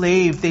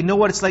enslaved. They know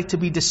what it's like to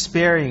be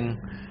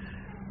despairing.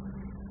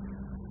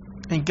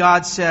 And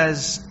God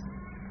says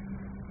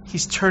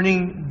He's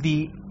turning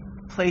the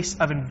place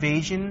of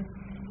invasion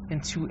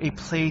into a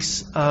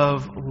place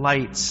of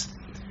light.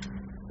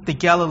 The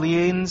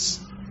Galileans,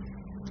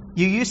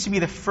 you used to be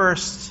the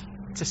first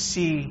to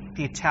see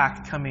the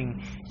attack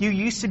coming. You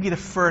used to be the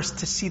first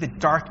to see the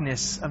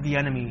darkness of the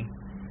enemy.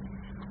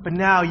 But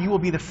now you will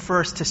be the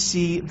first to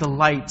see the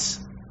light.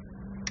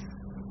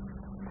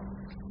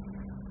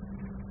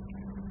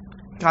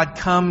 God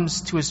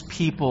comes to His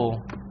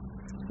people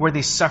where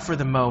they suffer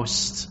the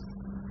most.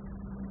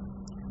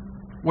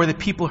 Where the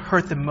people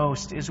hurt the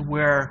most is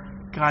where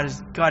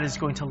God is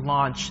going to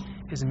launch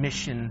His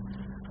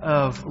mission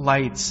of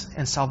light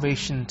and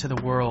salvation to the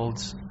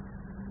world.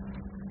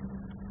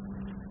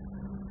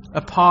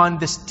 Upon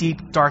this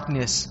deep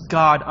darkness,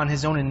 God, on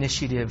His own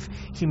initiative,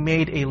 He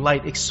made a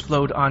light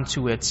explode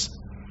onto it.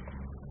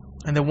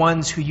 And the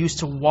ones who used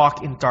to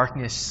walk in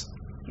darkness,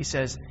 He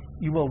says,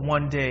 you will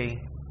one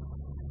day,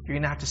 you're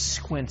going to have to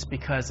squint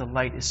because the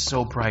light is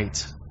so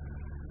bright.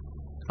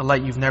 A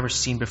light you've never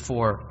seen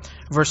before.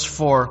 Verse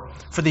 4,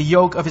 for the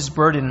yoke of His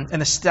burden and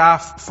the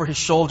staff for His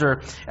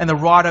shoulder and the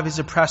rod of His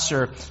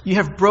oppressor, you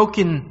have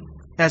broken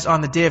as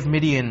on the day of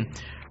Midian.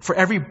 For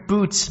every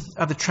boot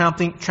of the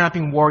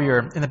tramping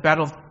warrior in the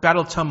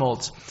battle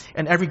tumult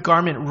and every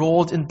garment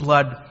rolled in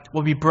blood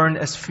will be burned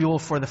as fuel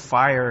for the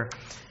fire.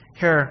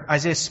 Here,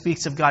 Isaiah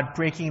speaks of God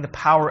breaking the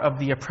power of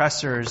the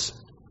oppressors.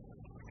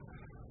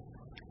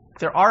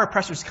 There are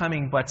oppressors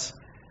coming, but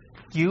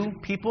you,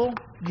 people,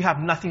 you have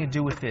nothing to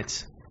do with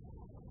it.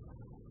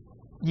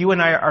 You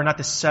and I are not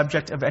the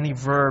subject of any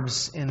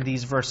verbs in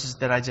these verses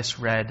that I just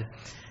read.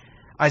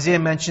 Isaiah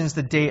mentions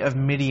the day of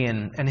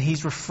Midian, and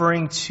he's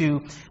referring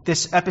to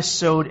this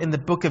episode in the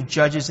book of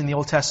Judges in the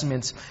Old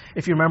Testament.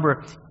 If you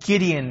remember,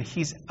 Gideon,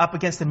 he's up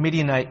against the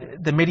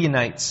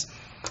Midianites.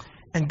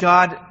 And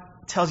God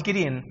tells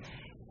Gideon,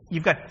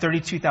 you've got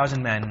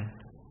 32,000 men.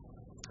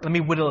 Let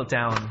me whittle it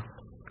down.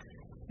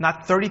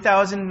 Not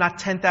 30,000, not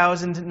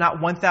 10,000,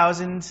 not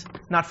 1,000,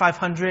 not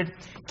 500.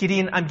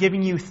 Gideon, I'm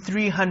giving you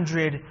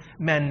 300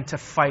 men to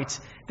fight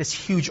this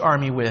huge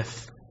army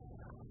with.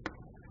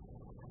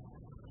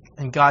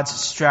 And God's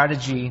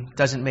strategy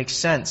doesn't make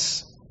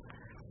sense.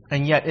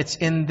 And yet it's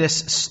in this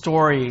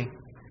story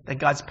that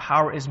God's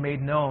power is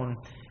made known,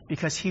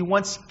 because He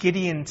wants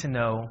Gideon to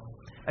know,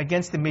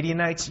 against the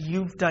Midianites,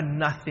 you've done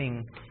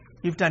nothing.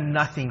 You've done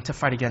nothing to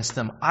fight against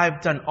them.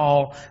 I've done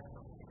all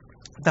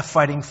the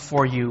fighting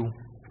for you.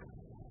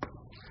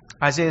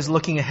 Isaiah is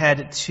looking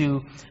ahead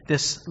to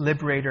this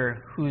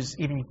liberator who's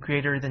even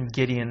greater than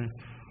Gideon.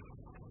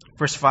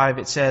 Verse 5,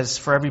 it says,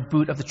 for every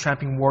boot of the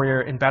tramping warrior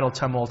in battle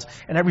tumult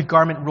and every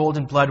garment rolled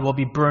in blood will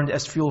be burned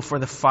as fuel for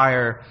the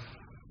fire.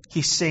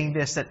 He's saying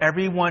this, that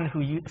everyone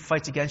who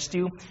fights against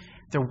you,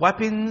 their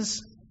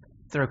weapons,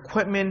 their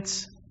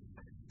equipment,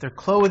 their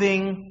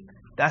clothing,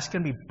 that's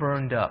going to be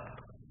burned up.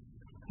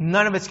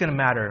 None of it's going to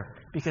matter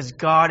because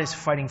God is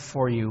fighting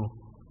for you.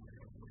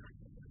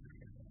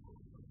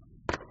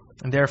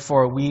 And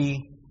therefore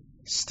we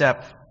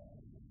step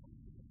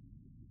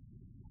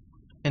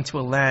into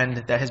a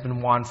land that has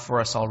been won for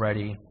us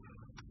already.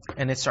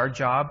 And it's our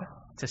job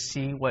to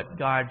see what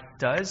God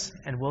does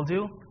and will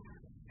do.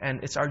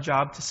 And it's our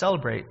job to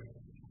celebrate.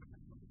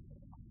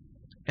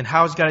 And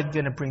how is God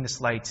going to bring this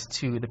light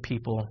to the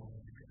people?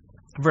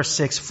 Verse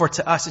 6, for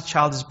to us a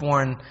child is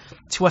born,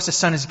 to us a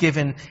son is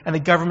given, and the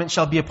government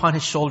shall be upon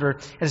His shoulder,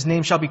 and His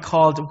name shall be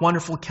called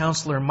Wonderful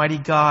Counselor, Mighty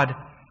God,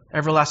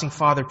 Everlasting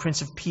Father,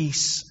 Prince of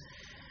Peace.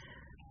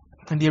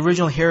 And the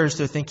original hearers,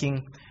 they're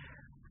thinking,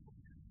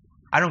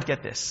 I don't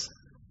get this.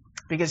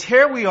 Because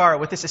here we are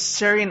with this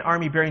Assyrian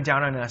army bearing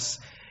down on us.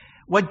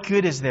 What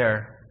good is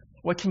there?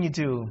 What can you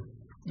do?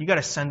 You got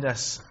to send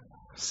us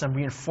some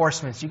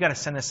reinforcements. You got to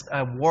send us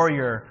a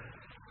warrior,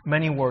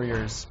 many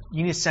warriors.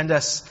 You need to send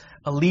us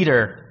a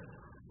leader.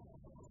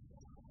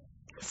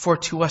 For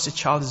to us a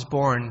child is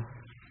born.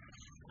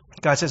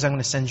 God says, I'm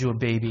going to send you a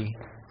baby.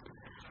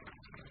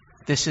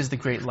 This is the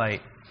great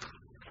light.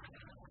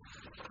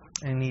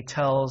 And He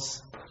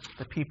tells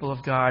the people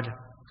of God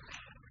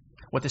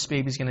what this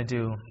baby is going to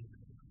do.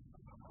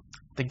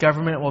 The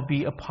government will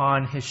be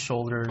upon His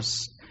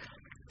shoulders.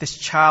 This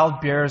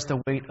child bears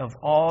the weight of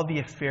all the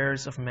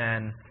affairs of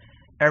man.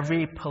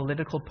 Every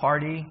political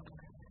party,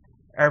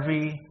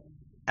 every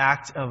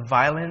act of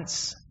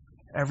violence,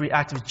 Every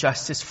act of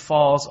justice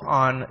falls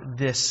on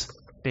this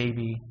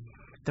baby.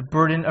 The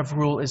burden of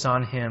rule is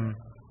on him.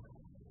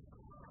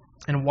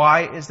 And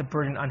why is the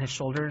burden on his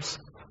shoulders?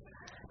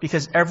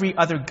 Because every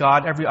other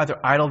god, every other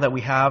idol that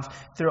we have,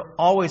 they're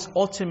always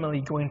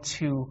ultimately going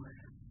to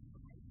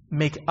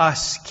make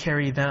us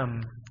carry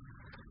them.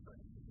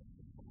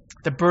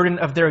 The burden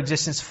of their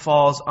existence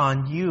falls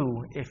on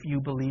you if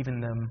you believe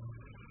in them.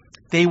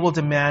 They will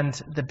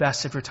demand the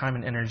best of your time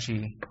and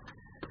energy.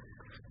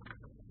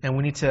 And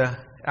we need to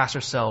ask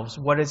ourselves,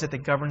 what is it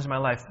that governs my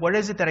life? What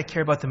is it that I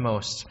care about the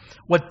most?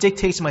 What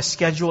dictates my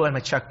schedule and my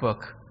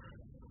checkbook?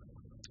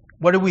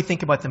 What do we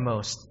think about the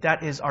most?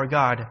 That is our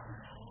God.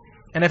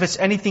 And if it's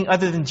anything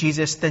other than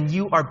Jesus, then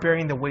you are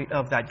bearing the weight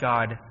of that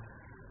God.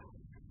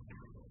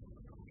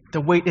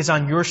 The weight is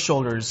on your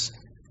shoulders.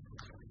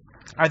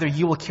 Either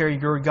you will carry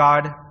your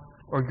God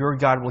or your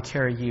God will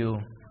carry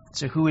you.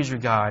 So who is your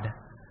God?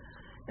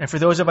 And for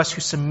those of us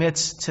who submit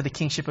to the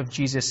kingship of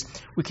Jesus,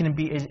 we can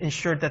be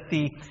ensured that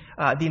the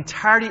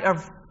entirety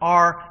of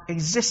our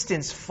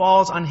existence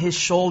falls on his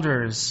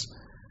shoulders.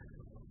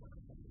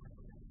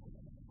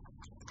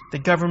 The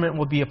government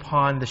will be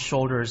upon the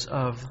shoulders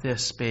of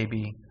this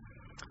baby.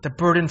 The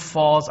burden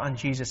falls on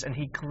Jesus, and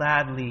he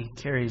gladly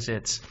carries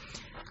it.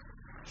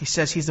 He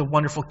says he's a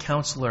wonderful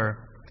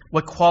counselor.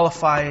 What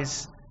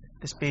qualifies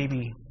this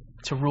baby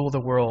to rule the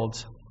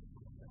world?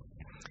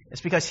 It's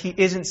because he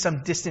isn't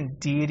some distant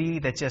deity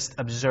that just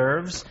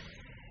observes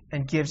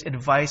and gives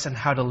advice on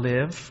how to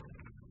live.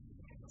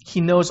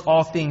 He knows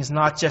all things,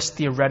 not just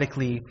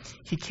theoretically.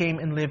 He came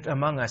and lived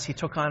among us. He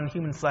took on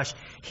human flesh.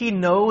 He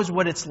knows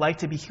what it's like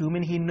to be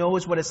human. He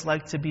knows what it's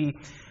like to be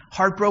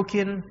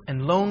heartbroken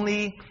and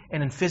lonely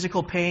and in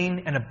physical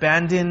pain and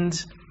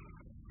abandoned.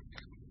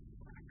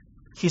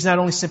 He's not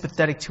only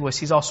sympathetic to us,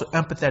 he's also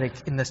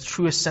empathetic in the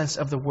truest sense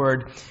of the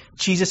word.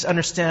 Jesus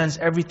understands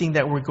everything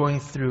that we're going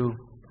through.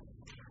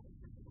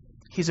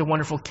 He's a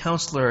wonderful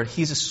counselor.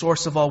 He's a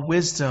source of all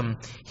wisdom.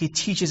 He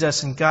teaches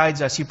us and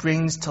guides us. He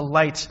brings to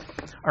light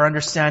our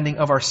understanding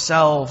of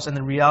ourselves and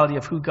the reality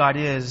of who God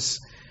is.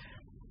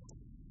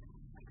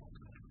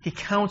 He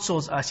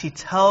counsels us. He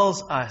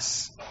tells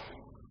us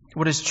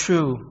what is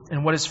true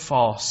and what is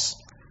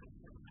false.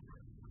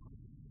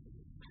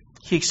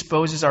 He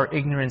exposes our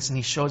ignorance and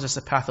he shows us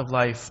the path of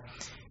life.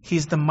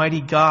 He's the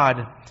mighty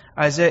God.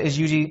 Isaiah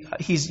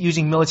he's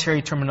using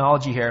military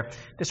terminology here.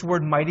 This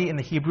word mighty in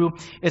the Hebrew,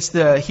 it's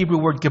the Hebrew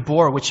word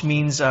gibor, which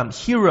means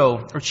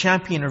hero or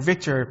champion or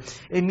victor.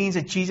 It means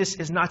that Jesus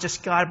is not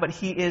just God, but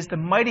he is the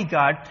mighty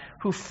God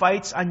who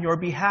fights on your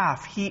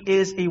behalf. He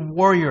is a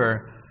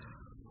warrior.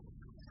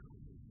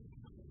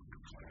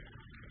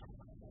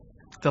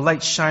 The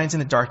light shines in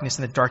the darkness,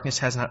 and the darkness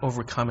has not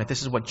overcome it.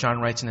 This is what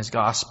John writes in his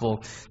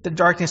gospel. The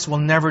darkness will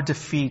never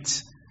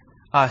defeat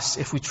us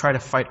if we try to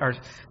fight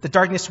the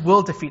darkness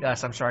will defeat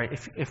us,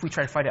 if we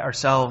try to fight it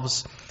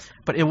ourselves,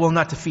 but it will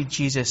not defeat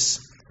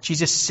Jesus.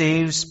 Jesus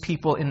saves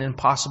people in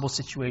impossible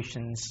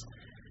situations.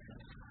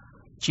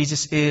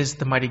 Jesus is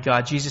the mighty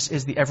God. Jesus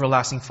is the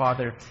everlasting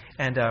Father.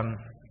 And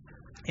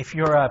if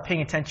you're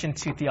paying attention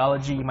to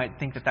theology, you might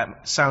think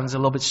that sounds a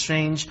little bit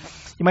strange.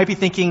 You might be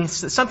thinking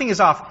something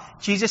is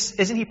off. Jesus,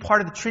 isn't he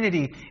part of the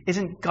Trinity?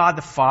 Isn't God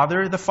the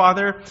Father the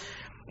Father?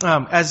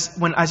 As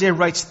when Isaiah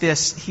writes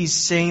this,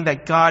 he's saying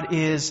that God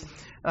is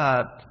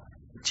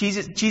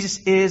Jesus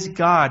is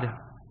God.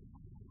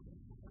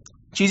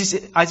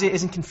 Isaiah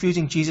isn't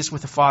confusing Jesus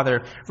with the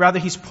Father. Rather,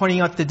 he's pointing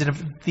out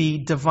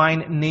the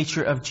divine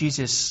nature of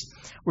Jesus.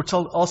 We're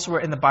told elsewhere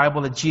in the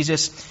Bible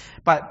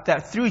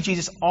that through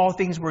Jesus all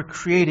things were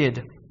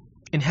created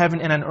in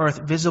heaven and on earth,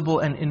 visible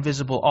and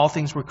invisible. All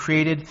things were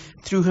created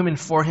through him and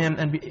for him,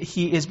 and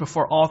he is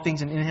before all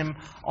things, and in him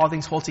all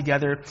things hold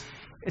together.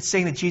 It's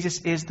saying that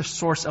Jesus is the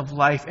source of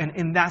life, and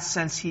in that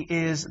sense, he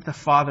is the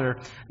Father.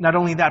 Not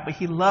only that, but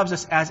he loves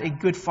us as a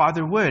good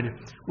father would,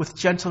 with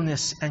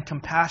gentleness and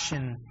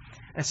compassion.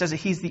 And it says that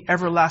he's the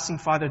everlasting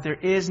Father. There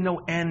is no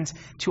end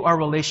to our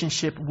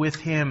relationship with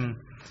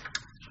him.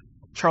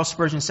 Charles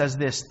Spurgeon says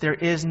this: there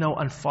is no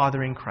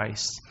unfathering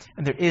Christ,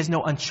 and there is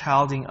no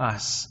unchilding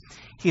us.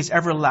 He is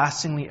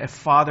everlastingly a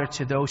father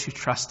to those who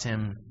trust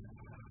him.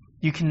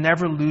 You can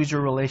never lose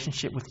your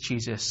relationship with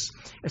Jesus.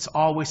 It's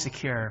always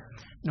secure.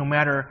 No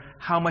matter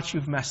how much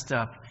you've messed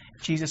up,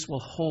 Jesus will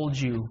hold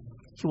you.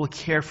 He will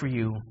care for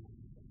you.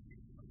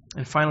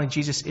 And finally,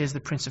 Jesus is the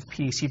Prince of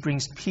Peace. He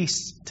brings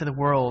peace to the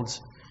world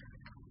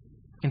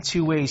in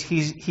two ways.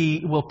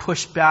 He will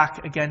push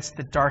back against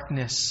the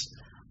darkness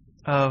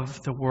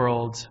of the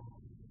world.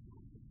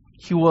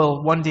 He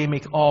will one day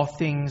make all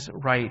things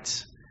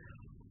right.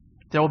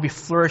 There will be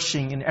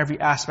flourishing in every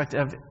aspect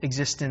of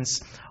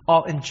existence.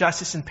 All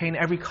injustice and pain,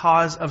 every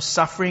cause of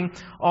suffering,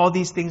 all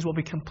these things will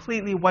be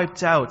completely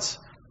wiped out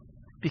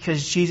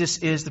because Jesus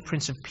is the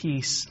Prince of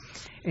Peace.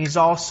 And he's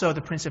also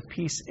the Prince of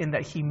Peace in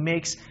that he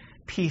makes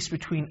peace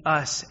between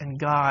us and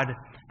God.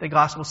 The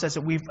gospel says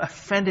that we've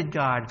offended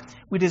God.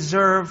 We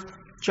deserve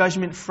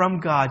judgment from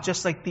God,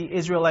 just like the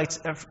Israelites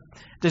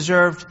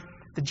deserved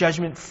the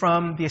judgment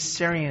from the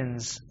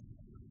Assyrians.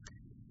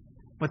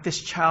 But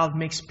this child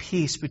makes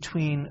peace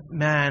between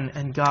man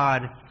and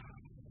God,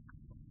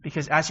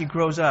 because as he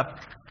grows up,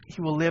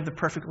 he will live the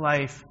perfect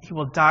life. He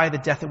will die the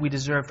death that we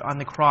deserved on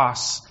the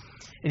cross.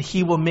 And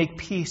he will make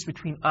peace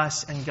between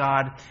us and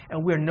God.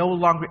 And we are no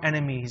longer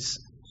enemies,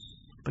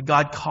 but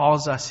God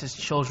calls us his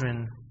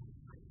children.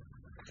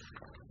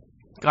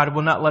 God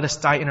will not let us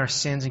die in our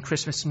sins, and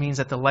Christmas means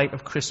that the light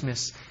of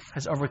Christmas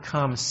has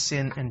overcome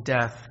sin and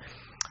death.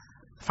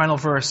 Final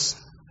verse.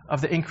 Of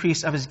the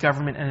increase of his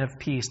government and of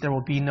peace, there will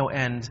be no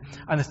end,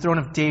 on the throne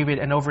of David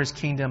and over his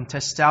kingdom, to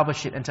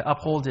establish it and to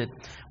uphold it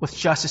with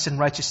justice and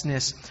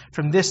righteousness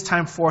from this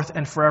time forth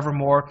and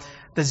forevermore.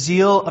 The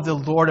zeal of the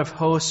Lord of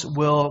hosts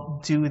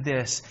will do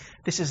this.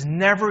 This is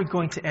never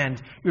going to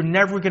end. You're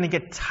never going to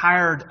get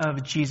tired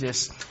of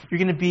Jesus. You're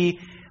going to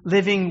be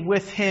living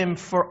with him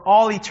for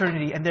all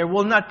eternity, and there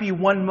will not be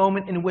one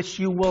moment in which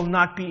you will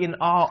not be in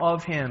awe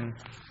of him.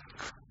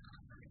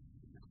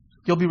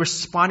 You'll be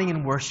responding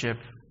in worship,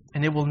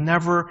 and it will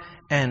never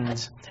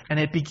end. And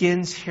it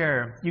begins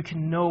here. You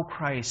can know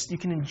Christ. You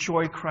can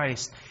enjoy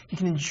Christ. You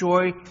can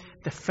enjoy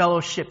the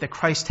fellowship that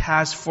Christ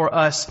has for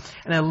us.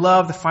 And I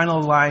love the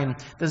final line.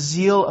 The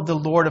zeal of the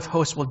Lord of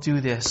hosts will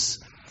do this.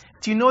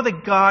 Do you know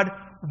that God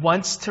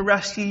wants to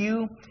rescue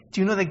you?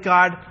 Do you know that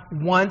God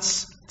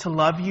wants to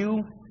love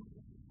you?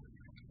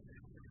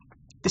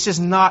 This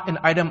is not an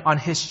item on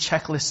his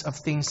checklist of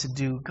things to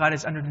do. God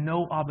is under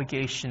no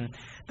obligation.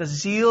 The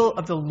zeal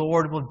of the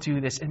Lord will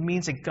do this. It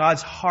means that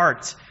God's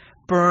heart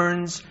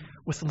burns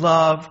with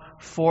love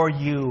for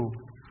you.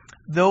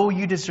 Though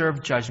you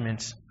deserve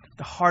judgment,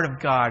 the heart of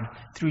God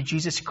through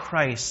Jesus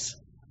Christ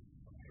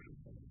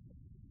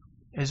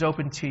is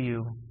open to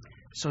you.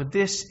 So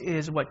this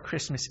is what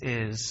Christmas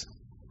is.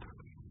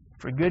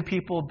 For good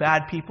people,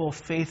 bad people,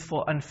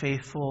 faithful,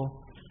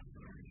 unfaithful,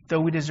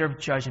 though we deserve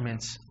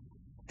judgment,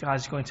 God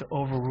is going to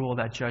overrule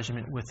that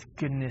judgment with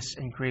goodness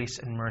and grace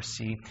and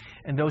mercy.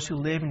 And those who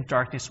live in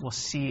darkness will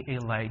see a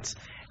light.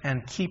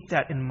 And keep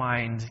that in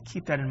mind.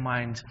 Keep that in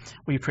mind.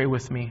 Will you pray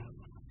with me?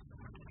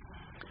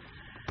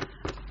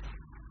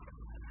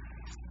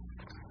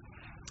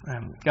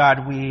 God,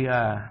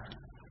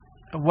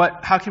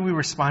 how can we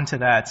respond to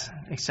that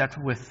except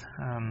with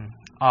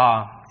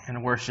awe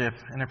and worship?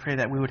 And I pray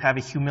that we would have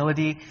a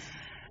humility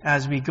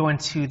as we go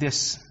into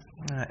this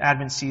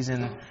Advent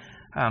season.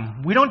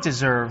 We don't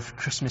deserve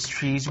Christmas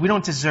trees. We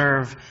don't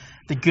deserve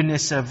the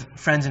goodness of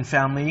friends and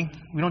family.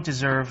 We don't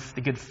deserve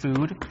the good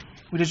food.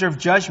 We deserve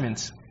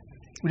judgment.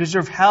 We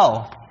deserve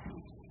hell.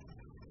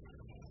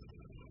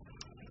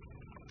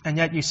 And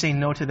yet you say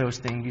no to those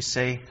things. You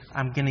say,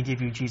 I'm going to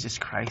give you Jesus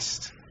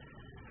Christ.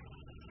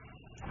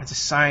 As a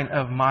sign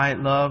of my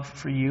love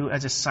for you,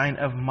 as a sign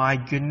of my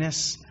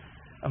goodness,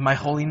 of my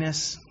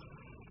holiness.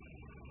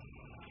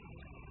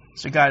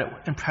 So God,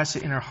 impress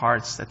it in our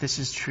hearts that this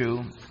is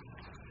true,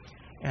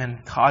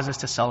 and cause us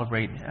to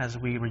celebrate as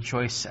we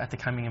rejoice at the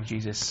coming of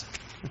Jesus.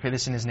 We pray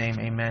this in his name.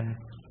 Amen.